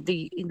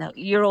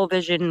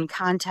Eurovision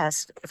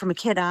contest from a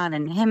kid on,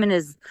 and him and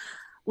his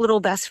little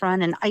best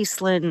friend in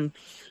Iceland,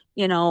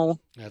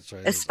 that's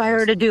right,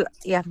 aspire to do,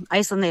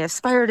 Iceland, they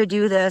aspire to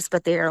do this,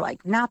 but they're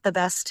like not the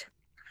best.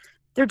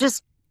 They're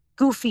just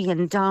goofy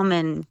and dumb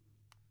and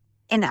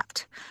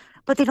inept,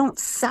 but they don't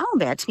sound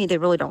bad to me. They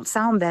really don't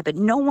sound bad, but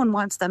no one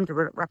wants them to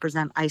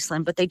represent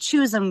Iceland, but they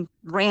choose them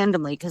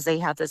randomly because they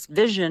have this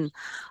vision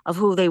of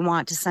who they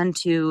want to send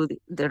to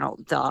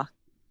the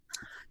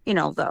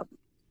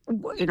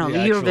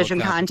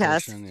Eurovision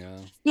contest.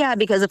 Yeah,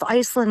 because if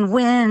Iceland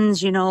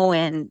wins,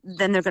 and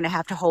then they're going to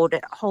have to hold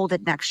it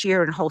next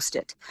year and host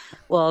it.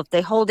 Well, if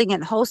they holding it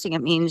and hosting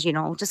it means,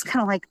 just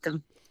kind of like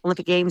the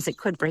Olympic Games, it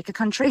could break a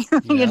country.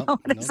 You know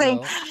what I'm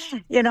saying?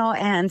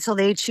 And so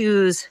they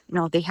choose,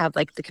 they have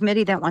like the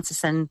committee that wants to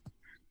send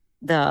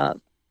their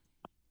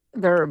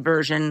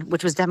version,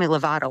 which was Demi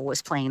Lovato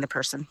was playing the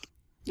person.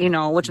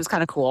 Which was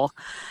kind of cool.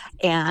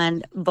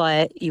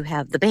 But you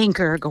have the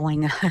banker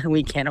going,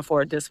 we can't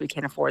afford this. We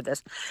can't afford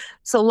this.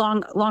 So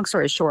long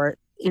story short,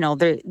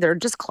 they're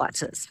just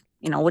klutzes.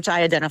 which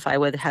I identify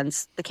with,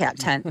 hence the cat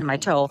tent in my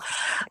toe.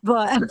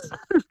 But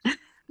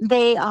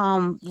they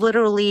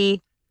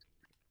literally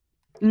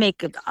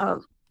make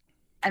an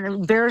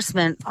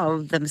embarrassment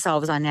of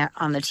themselves on the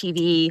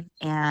TV,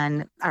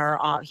 and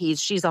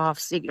she's off,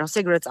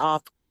 cigarettes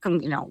off,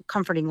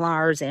 comforting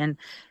Lars, and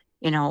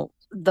all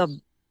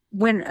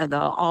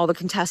the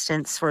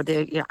contestants for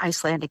the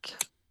Icelandic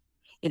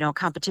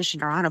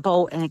competition are on a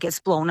boat, and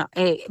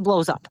it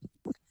blows up.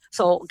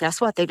 So guess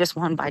what? They just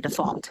won by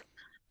default.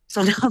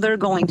 So now they're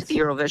going to the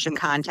Eurovision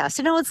contest.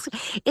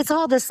 It's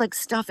all this like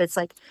stuff. It's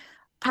like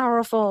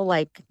powerful,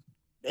 like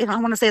I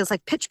want to say it's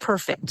like Pitch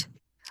Perfect,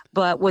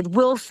 but with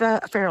Will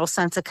Ferrell's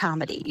sense of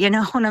comedy. You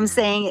know what I'm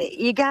saying?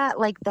 You got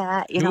like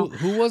that.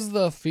 Who was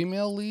the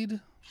female lead?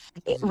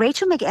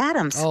 Rachel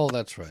McAdams. Oh,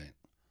 that's right.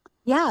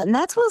 Yeah, and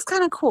that's what's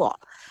kind of cool.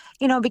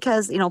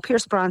 Because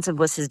Pierce Bronson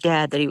was his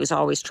dad, that he was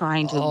always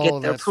trying to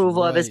get the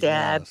approval of his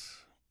dad.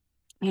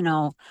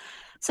 Yes.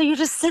 So you're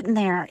just sitting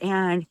there,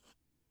 and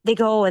they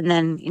go, and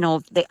then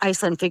the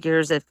Iceland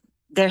figures that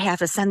they have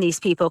to send these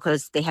people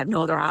because they have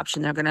no other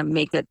option. They're going to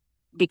make it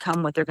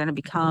become what they're going to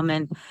become,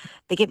 and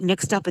they get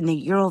mixed up in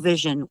the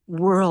Eurovision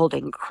world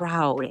and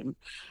crowd, and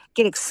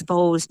get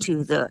exposed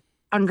to the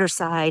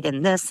underside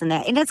and this and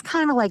that. And it's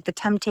kind of like the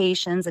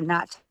Temptations and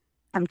not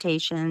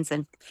Temptations,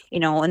 and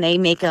and they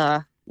make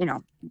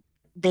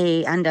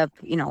they end up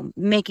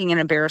making an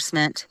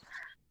embarrassment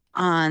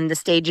on the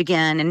stage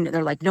again, and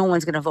they're like, no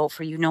one's going to vote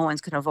for you, no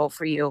one's going to vote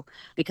for you,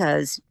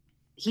 because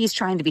he's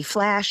trying to be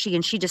flashy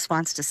and she just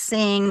wants to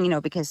sing,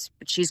 because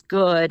she's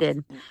good,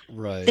 and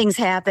right. Things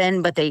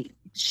happen, but they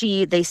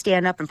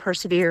stand up and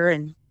persevere,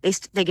 and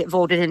they get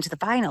voted into the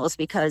finals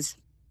because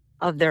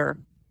of their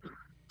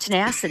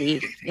tenacity,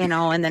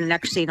 and then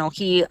next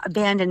he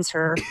abandons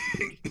her,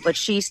 but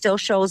she still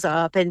shows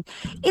up, and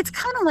it's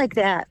kind of like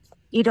that.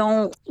 You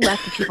don't let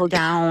the people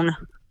down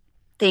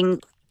thing,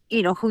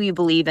 who you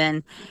believe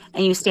in,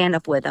 and you stand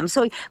up with them.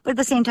 So, but at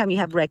the same time, you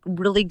have like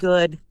really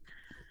good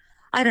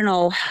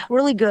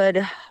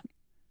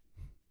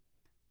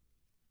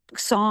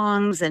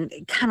songs, and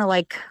kind of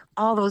like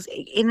all those,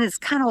 and it's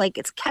kind of like,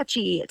 it's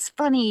catchy, it's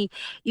funny.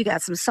 You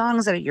got some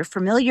songs that you're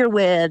familiar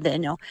with,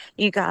 and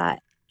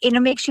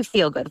it makes you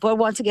feel good. But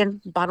once again,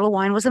 bottle of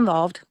wine was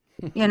involved.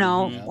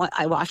 Yeah.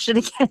 I watched it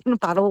again. A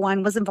bottle of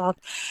wine was involved,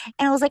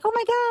 and I was like, "Oh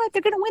my God,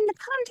 they're gonna win the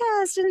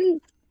contest!"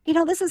 And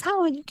this is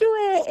how you do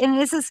it. And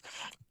this is,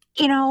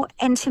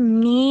 and to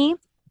me,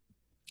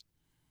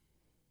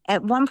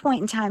 at one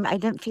point in time, I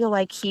didn't feel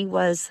like he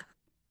was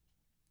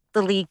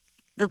the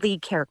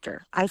lead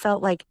character. I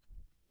felt like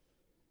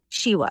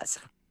she was.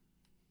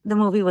 The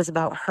movie was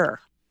about her,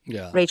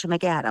 Rachel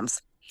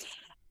McAdams,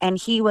 and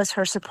he was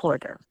her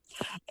supporter.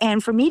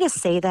 And for me to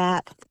say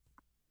that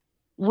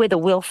with a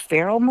Will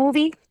Ferrell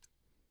movie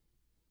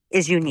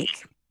is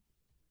unique.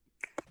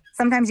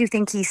 Sometimes you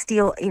think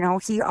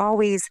he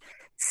always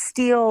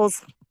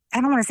steals,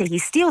 I don't want to say he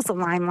steals the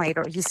limelight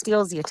or he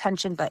steals the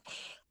attention, but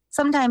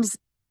sometimes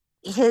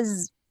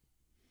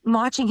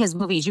watching his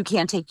movies, you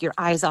can't take your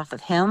eyes off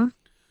of him.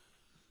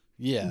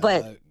 Yeah.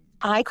 But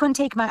I couldn't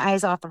take my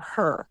eyes off of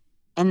her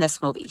in this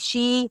movie.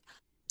 She,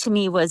 to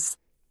me, was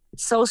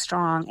so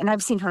strong, and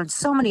I've seen her in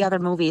so many other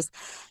movies,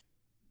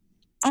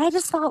 and I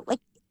just felt like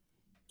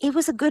it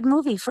was a good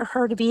movie for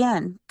her to be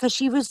in, because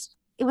it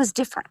was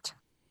different.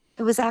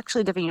 It was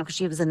actually different, because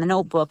she was in The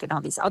Notebook and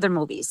all these other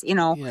movies,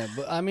 Yeah,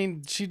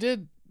 but she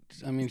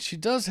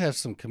does have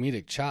some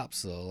comedic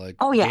chops, though. Like,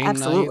 oh yeah, Game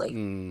absolutely. Night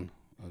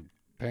and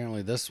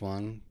apparently this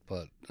one,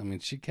 but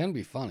she can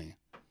be funny.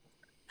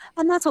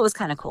 And that's what was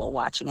kind of cool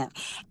watching it.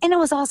 And it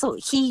was also,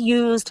 he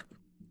used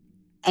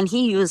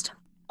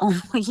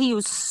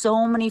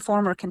so many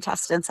former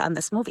contestants on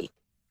this movie.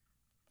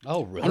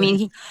 Oh, really? I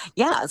mean,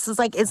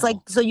 it's like,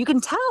 so you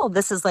can tell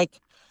this is like,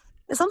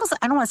 it's almost,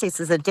 I don't want to say it's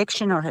his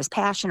addiction or his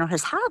passion or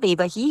his hobby,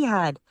 but he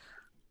had,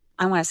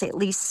 I want to say, at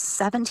least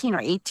 17 or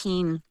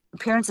 18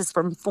 appearances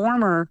from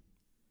former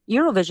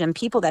Eurovision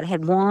people that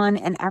had won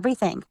and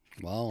everything.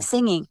 Wow.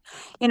 Singing,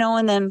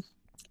 and then,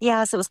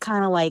 so it was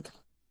kind of like,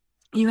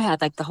 you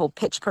had like the whole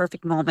Pitch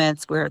Perfect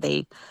moments where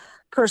they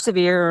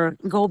persevere,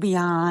 go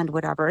beyond,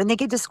 whatever, and they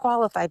get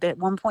disqualified. But at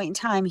one point in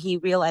time, he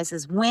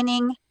realizes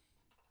winning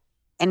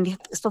and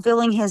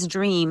fulfilling his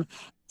dream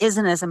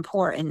isn't as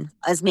important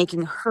as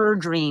making her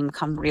dream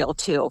come real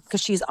too, because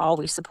she's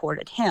always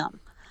supported him.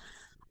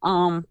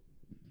 The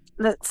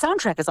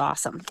soundtrack is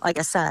awesome. Like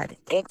I said,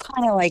 it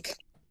kind of like,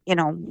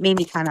 made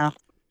me kind of,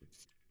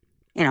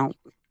 I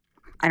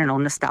don't know,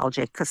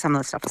 nostalgic, because some of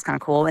the stuff was kind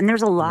of cool. And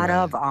there's a lot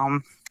of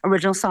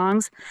original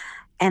songs.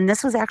 And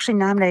this was actually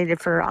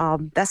nominated for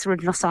Best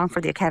Original Song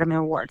for the Academy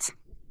Awards.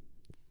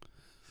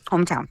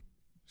 Hometown.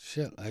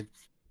 Shit,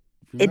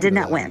 it did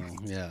not win.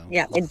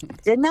 Yeah,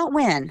 it did not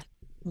win,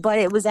 but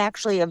it was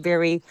actually a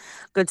very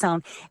good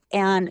song.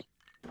 And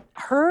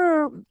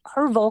her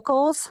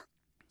vocals,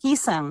 he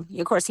sang.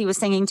 Of course, he was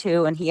singing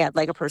too, and he had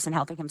like a person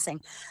helping him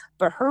sing.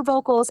 But her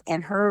vocals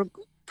and her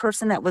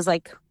person that was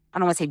like, I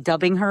don't want to say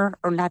dubbing her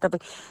or not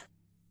dubbing,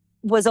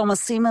 was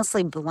almost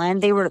seamlessly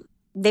blend. They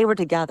were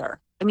together.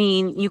 I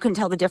mean, you can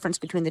tell the difference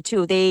between the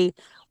two. They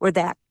were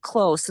that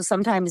close. So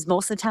sometimes,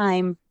 most of the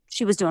time,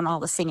 she was doing all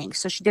the singing.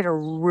 So she did a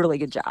really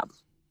good job.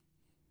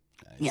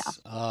 Nice.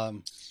 Yeah.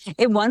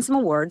 It won some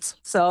awards,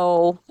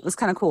 so it was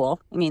kind of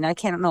cool. I mean, I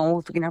can't know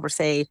if we can ever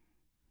say,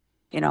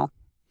 you know,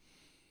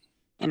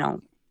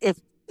 if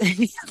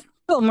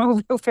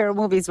Pharaoh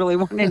movies really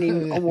won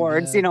any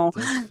awards, yeah,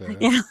 that's fair.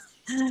 Yeah.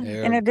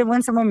 And it did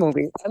win some more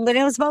movies, but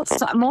it was about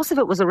most of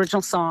it was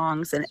original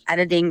songs and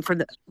editing for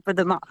the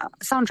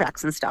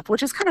soundtracks and stuff,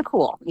 which is kind of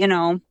cool,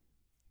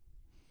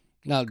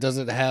 Now, does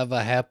it have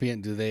a happy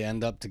end? Do they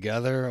end up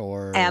together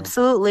or?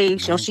 Absolutely.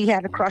 No, She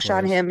had a of crush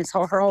on course. him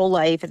her whole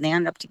life, and they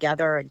end up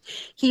together, and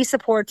he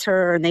supports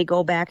her, and they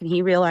go back, and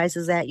he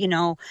realizes that,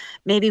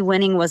 maybe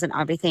winning wasn't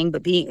everything,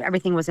 but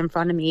everything was in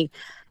front of me.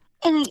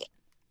 And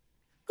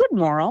good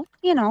moral,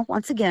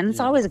 once again, it's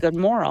Yeah. always a good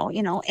moral,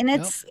 and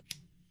it's,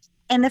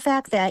 and the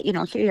fact that,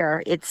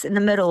 here it's in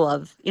the middle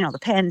of, the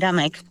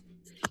pandemic.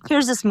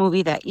 Here's this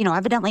movie that,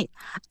 evidently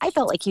I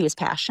felt like he was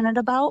passionate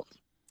about,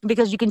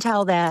 because you can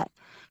tell that,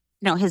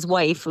 his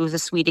wife,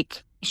 who's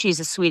she's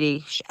a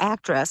Swedish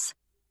actress,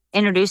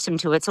 introduced him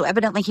to it. So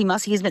evidently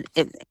he's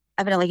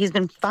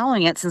been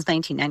following it since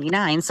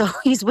 1999. So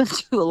he's been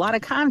to a lot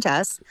of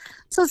contests.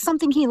 So it's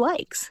something he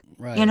likes,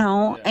 Right.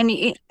 Yeah. and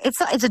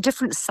it's a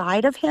different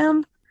side of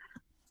him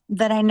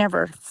that I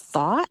never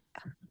thought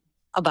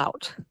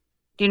about.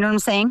 Do you know what I'm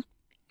saying?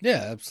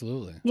 Yeah,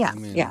 absolutely. Yeah. I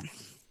mean, Yeah.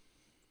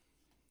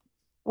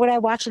 Would I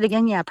watch it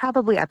again? Yeah,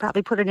 probably. I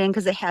probably put it in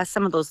because it has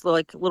some of those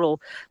like little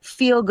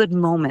feel good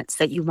moments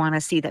that you want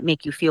to see that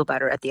make you feel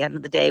better at the end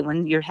of the day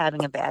when you're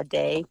having a bad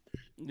day.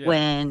 Yeah.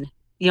 When,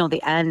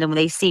 the end, and when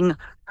they sing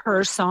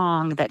her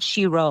song that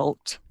she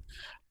wrote,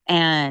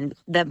 and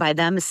that by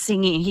them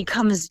singing, he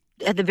comes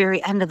at the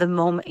very end of the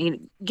moment, he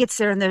gets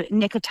there in the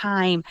nick of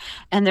time,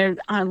 and they're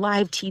on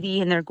live TV,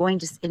 and they're going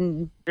to,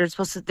 and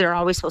they're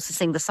always supposed to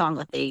sing the song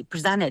that they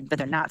presented, but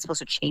they're not supposed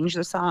to change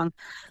the song.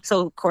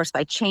 So of course,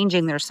 by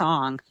changing their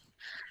song,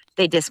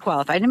 they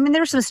disqualified. I mean,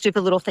 there were some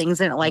stupid little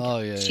things in it, like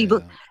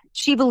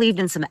she believed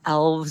in some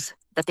elves,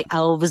 that the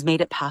elves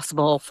made it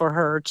possible for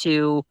her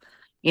to,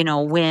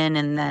 win.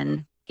 And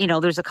then,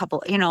 there's a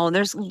couple,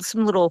 there's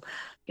some little,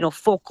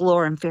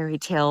 folklore and fairy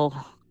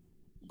tale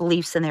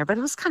beliefs in there, but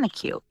it was kind of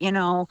cute,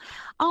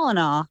 all in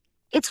all,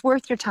 it's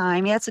worth your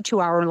time. Yeah, it's a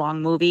 2-hour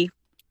long movie,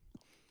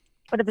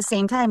 but at the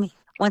same time,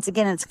 once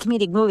again, it's a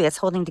comedic movie that's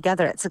holding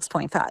together at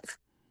 6.5.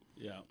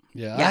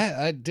 Yeah.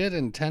 I did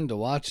intend to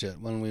watch it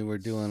when we were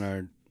doing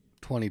our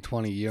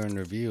 2020 year in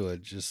review.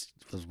 It just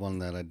was one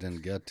that I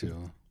didn't get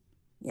to.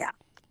 Yeah.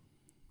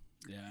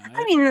 Yeah.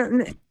 I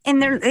mean,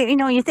 and there,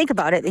 you think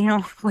about it,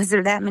 was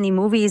there that many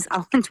movies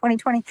out in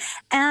 2020?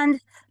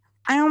 And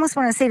I almost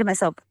want to say to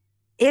myself,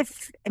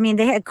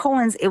 they had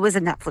Cohen's, it was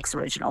a Netflix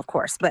original, of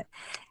course, but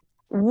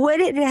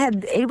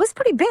it was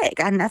pretty big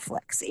on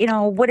Netflix.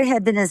 Would it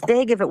have been as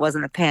big if it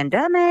wasn't a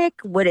pandemic?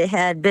 Would it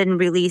have been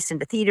released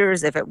into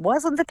theaters if it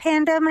wasn't the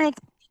pandemic?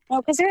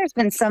 Well, because there's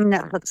been some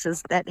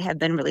Netflixes that have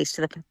been released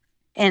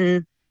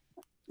in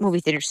movie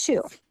theaters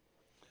too.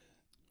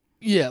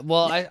 Yeah,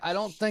 well, I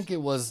don't think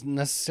it was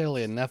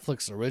necessarily a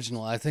Netflix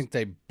original. I think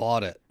they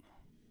bought it.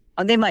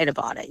 Oh, they might have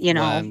bought it,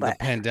 when but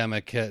the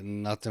pandemic hit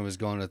and nothing was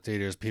going to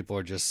theaters, people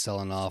were just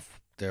selling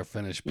off their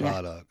finished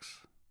products.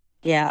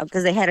 Yeah,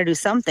 because they had to do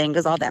something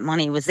because all that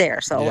money was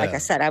there. So, like I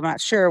said, I'm not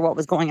sure what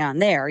was going on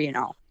there,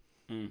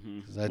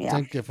 Mm-hmm. I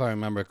think if I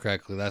remember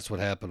correctly, that's what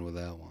happened with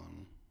that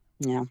one.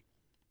 Yeah.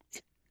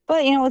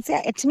 But,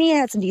 to me, it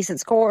had some decent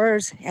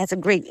scores. It has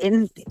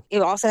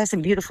it also has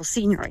some beautiful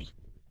scenery.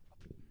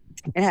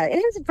 It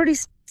has a pretty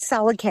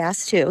solid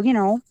cast,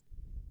 too,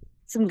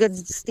 some good,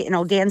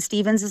 Dan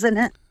Stevens is in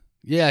it.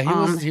 Yeah,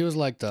 he was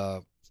like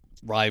the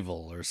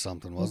rival or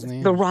something, wasn't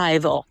he? The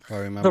rival. If I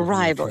remember The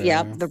rival,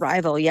 yep. The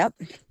rival, yep.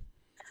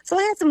 So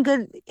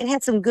it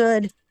had some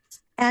good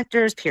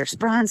actors, Pierce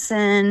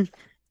Bronson,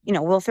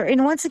 Will Ferrell.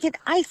 And once again,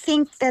 I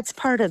think that's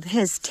part of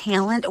his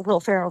talent,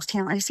 Will Ferrell's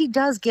talent, is he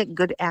does get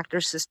good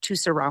actors to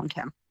surround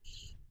him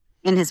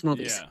in his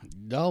movies. Yeah.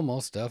 No,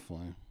 most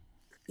definitely.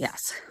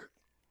 Yes.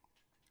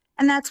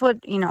 And that's what,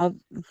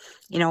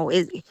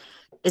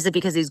 is it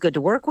because he's good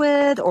to work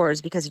with, or is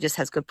it because he just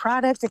has good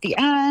products at the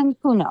end?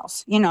 Who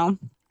knows,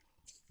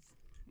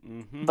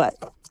 Mm-hmm.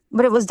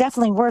 But it was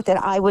definitely worth it.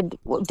 I would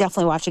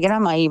definitely watch it again. I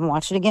might even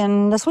watch it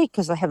again this week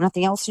because I have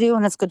nothing else to do,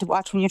 and it's good to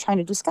watch when you're trying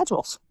to do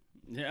schedules.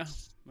 Yeah,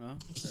 well,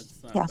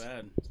 that's not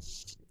bad.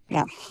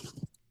 Yeah.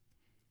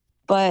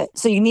 But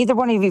so neither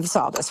one of you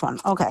saw this one.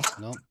 Okay.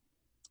 Nope.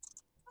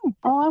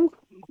 I'm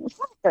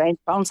shocked that I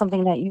found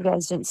something that you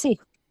guys didn't see.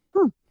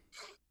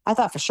 I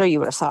thought for sure you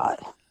would have saw it.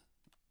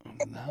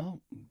 No,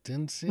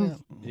 didn't see it.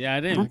 Yeah, I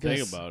didn't even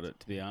think about it,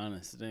 to be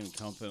honest. It didn't even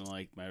come up in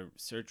like my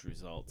search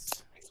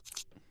results.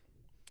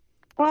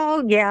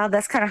 Well, yeah,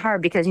 that's kind of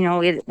hard because,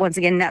 once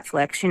again,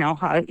 Netflix,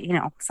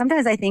 how,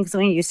 sometimes I think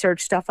when you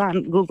search stuff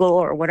on Google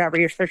or whatever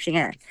you're searching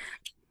it,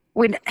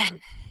 when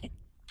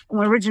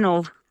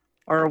original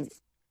or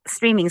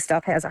streaming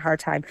stuff has a hard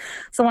time.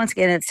 So once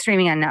again, it's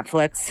streaming on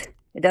Netflix.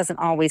 It doesn't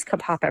always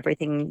pop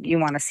everything you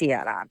want to see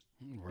it on.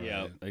 Right.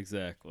 Yeah,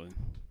 exactly.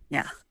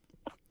 Yeah.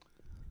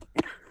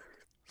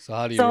 So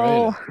how do you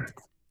rate it?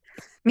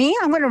 Me,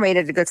 I'm going to rate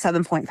it a good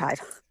 7.5.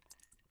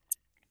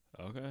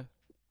 Okay.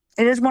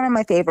 It is one of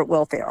my favorite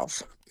Will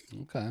Ferrells.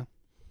 Okay.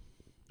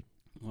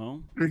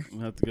 Well,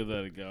 we'll have to give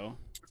that a go.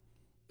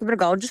 Give it a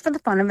go just for the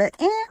fun of it.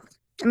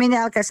 I mean,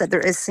 like I said,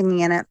 there is singing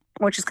in it,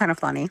 which is kind of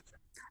funny,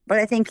 but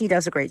I think he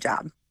does a great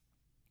job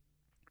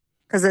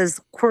because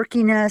his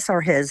quirkiness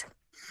or his,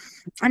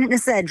 I didn't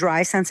say a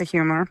dry sense of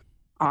humor,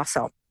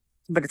 also,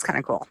 but it's kind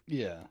of cool.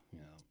 Yeah.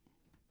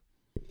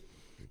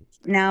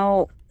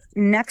 Now,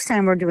 next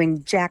time we're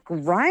doing Jack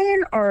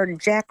Ryan or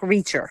Jack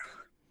Reacher.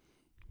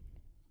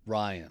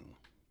 Ryan.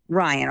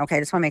 Okay,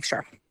 just want to make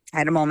sure.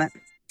 Had a moment.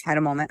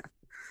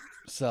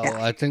 So Yeah.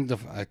 I think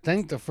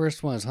the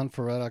first one is Hunt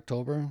for Red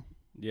October.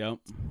 Yep.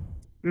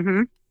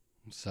 Mm-hmm.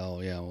 So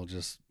yeah, we'll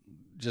just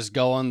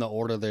go on the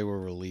order they were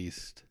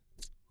released.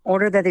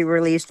 Order that they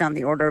released on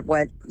the order of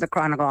what the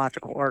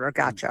chronological order.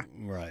 Gotcha.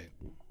 Right.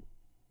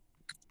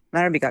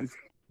 That'll be good.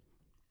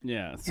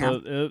 Yeah. So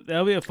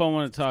that'll be a fun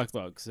one to talk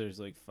about because there's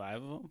like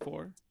 5 of them,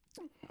 4.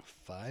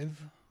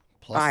 5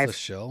 plus 5. the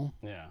show.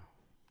 Yeah.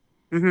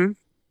 Mm-hmm.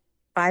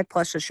 5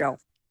 plus the show.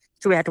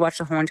 So we have to watch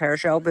the whole entire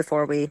show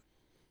before we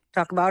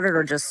talk about it,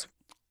 or just?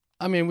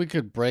 I mean, we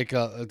could break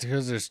up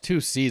because there's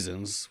 2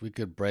 seasons. We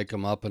could break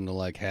them up into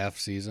like half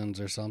seasons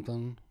or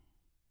something,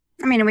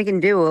 I mean, we can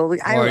do. or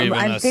even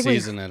I a think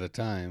season at a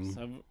time.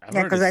 So I've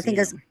Yeah, because already I think seen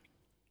it's. 'em.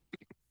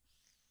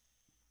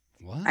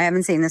 What? I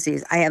haven't seen the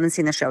season. I haven't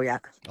seen the show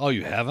yet. Oh,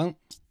 you haven't?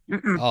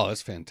 Mm-mm. Oh,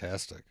 it's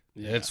fantastic.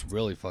 Yeah. It's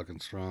really fucking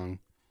strong.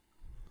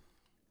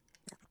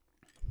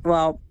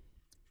 Well,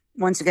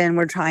 once again,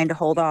 we're trying to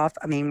hold off.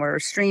 I mean, we're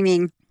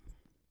streaming.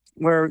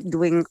 We're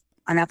doing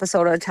an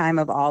episode at a time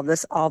of All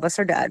This. All of Us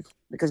Are Dead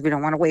because we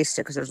don't want to waste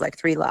it because there's like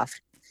 3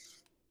 left.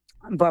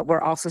 But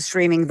we're also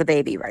streaming The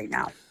Baby right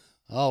now.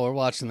 Oh, we're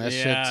watching that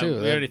Yeah, shit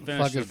too. we already That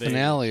finished fucking The Baby.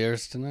 finale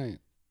airs tonight.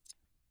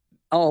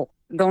 Oh,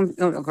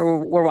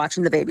 we're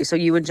watching The Baby. So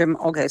you and Jim,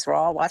 okay, so we're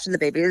all watching The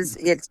Baby.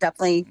 It's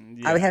definitely,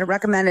 I had it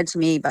recommended to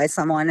me by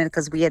someone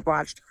because we had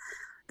watched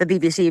the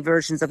BBC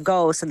versions of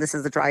Ghosts, and this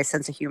is the dry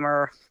sense of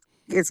humor.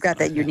 It's got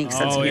that unique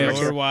sense Oh of yeah, humor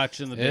we're too.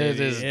 watching the baby. It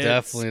is It's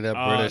definitely that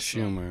British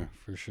awesome. humor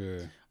for sure.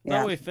 Yeah.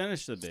 Thought we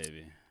finished the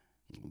baby.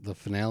 The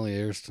finale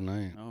airs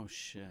tonight. Oh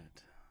shit.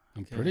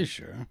 I'm Okay. pretty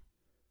sure.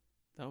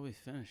 Thought we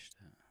finished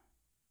it.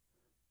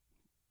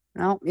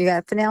 No, you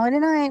got finale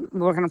tonight.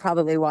 We're gonna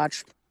probably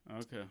watch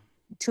Okay.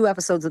 2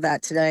 episodes of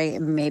that today,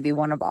 and maybe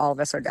one of All of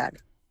Us Are Dead.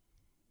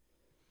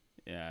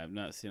 Yeah, I've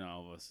not seen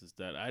All of Us Is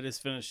Dead. I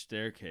just finished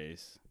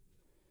Staircase.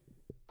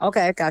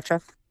 Okay,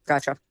 gotcha.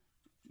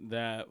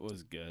 That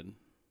was good.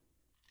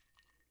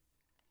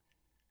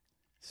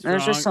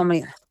 There's just so Strong-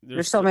 many.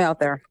 There's so many out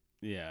there.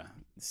 Yeah.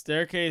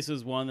 Staircase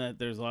was one that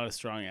there's a lot of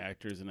strong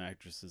actors and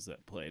actresses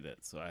that played it,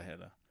 so I had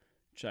to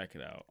check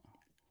it out.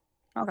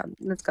 Okay,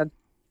 that's good.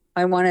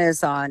 My one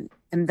is on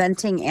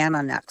Inventing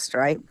Anna next,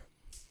 right?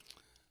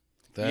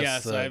 That's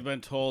yes, the I've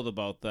been told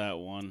about that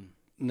one.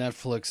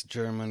 Netflix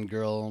German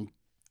girl.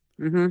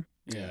 Mm-hmm.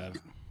 Yeah.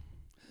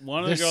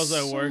 One of the girls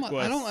I work with.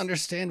 I don't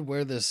understand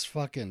where this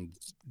fucking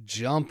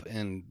jump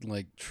in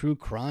like true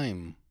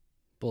crime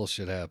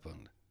bullshit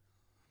happened.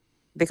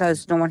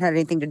 Because no one had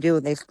anything to do,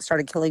 and they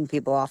started killing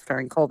people off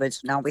during COVID.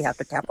 So now we have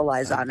to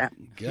capitalize on it.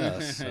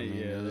 Guess. I mean,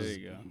 Yeah, it there was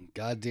you go.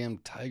 Goddamn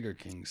Tiger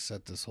King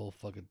set this whole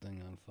fucking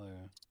thing on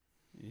fire.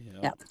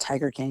 Yeah,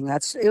 Tiger King.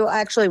 That's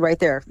actually right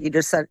there. You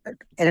just said it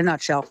in a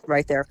nutshell,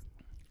 right there.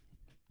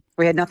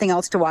 We had nothing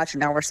else to watch, and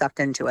now we're sucked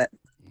into it.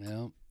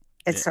 Yeah.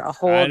 It's Yeah, a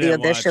whole I the didn't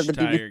abyss watch of the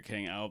BB. Tiger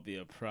King. I'll be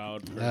a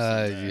proud person. You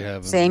there.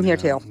 haven't. Same here,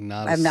 yeah, too.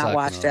 Not I've a not second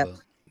watched of it.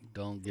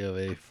 Don't give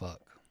a fuck.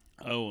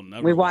 I will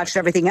never. We watch watched it.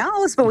 everything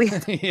else, but we.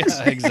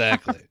 Yeah,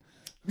 exactly.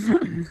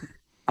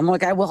 I'm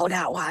like, I will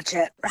not watch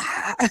it.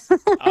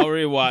 I'll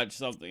rewatch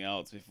something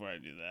else before I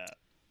do that.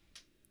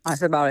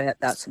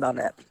 That's about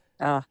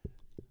it.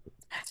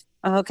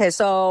 Okay,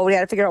 so we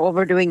got to figure out what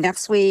we're doing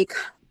next week.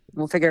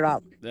 We'll figure it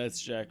out.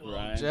 That's Jack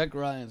Ryan. Jack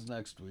Ryan's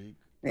next week.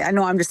 Yeah, I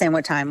know. I'm just saying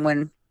what time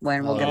when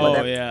we'll get Oh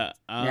with it. yeah.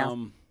 Yeah.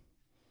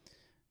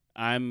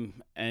 I'm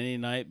any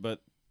night but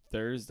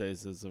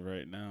Thursdays as of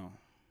right now.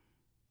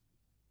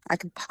 I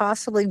could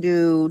possibly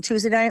do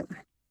Tuesday night.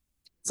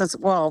 Since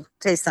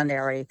today's Sunday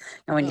already,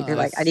 and when you do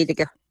I need to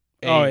go.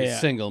 Oh, A yeah.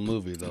 single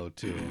movie though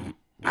too.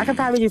 I could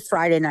probably do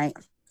Friday night.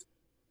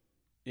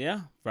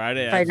 Yeah,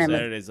 Friday. I Friday have night.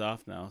 Saturdays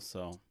off now,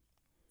 so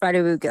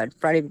Friday would be good.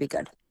 Friday would be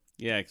good.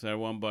 yeah. Because our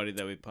one buddy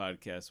that we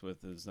podcast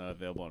with is not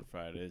available on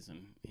Fridays,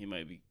 and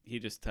he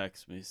just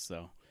texts me.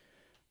 So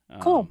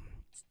Cool.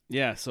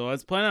 Yeah, so I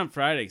was planning on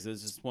Friday because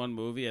it's just one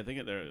movie. I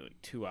think they're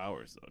like 2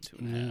 hours though,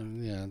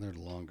 2.5. Yeah, they're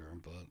longer,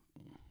 but.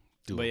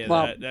 But yeah,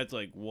 Well- that's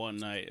like one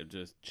night of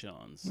just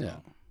chilling. So.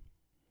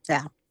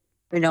 Yeah.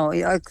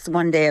 Yeah, it's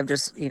one day of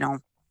just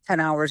 10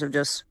 hours of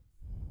just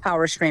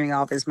power streaming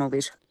all of his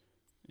movies.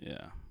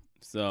 Yeah.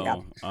 So Yep.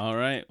 all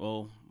right,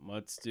 well,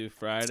 let's do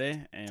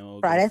Friday, and we'll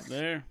Friday? go from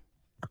there.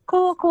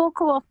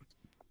 Cool.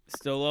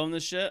 Still loving the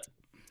shit.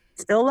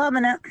 Still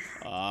loving it.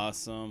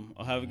 Awesome.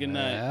 I'll have a good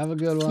night. Have a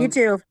good one. You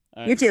too.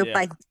 All You see too. ya.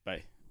 Bye.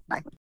 Bye.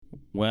 Bye.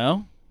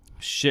 Well,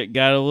 shit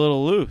got a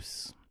little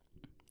loose.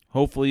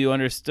 Hopefully you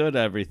understood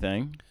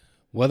everything.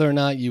 Whether or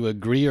not you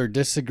agree or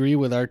disagree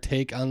with our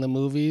take on the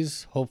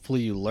movies,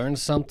 hopefully you learned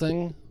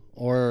something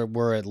or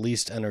were at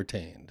least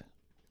entertained.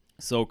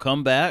 So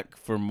come back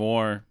for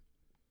more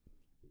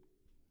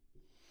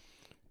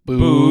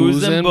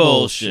Booze and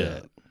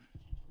bullshit.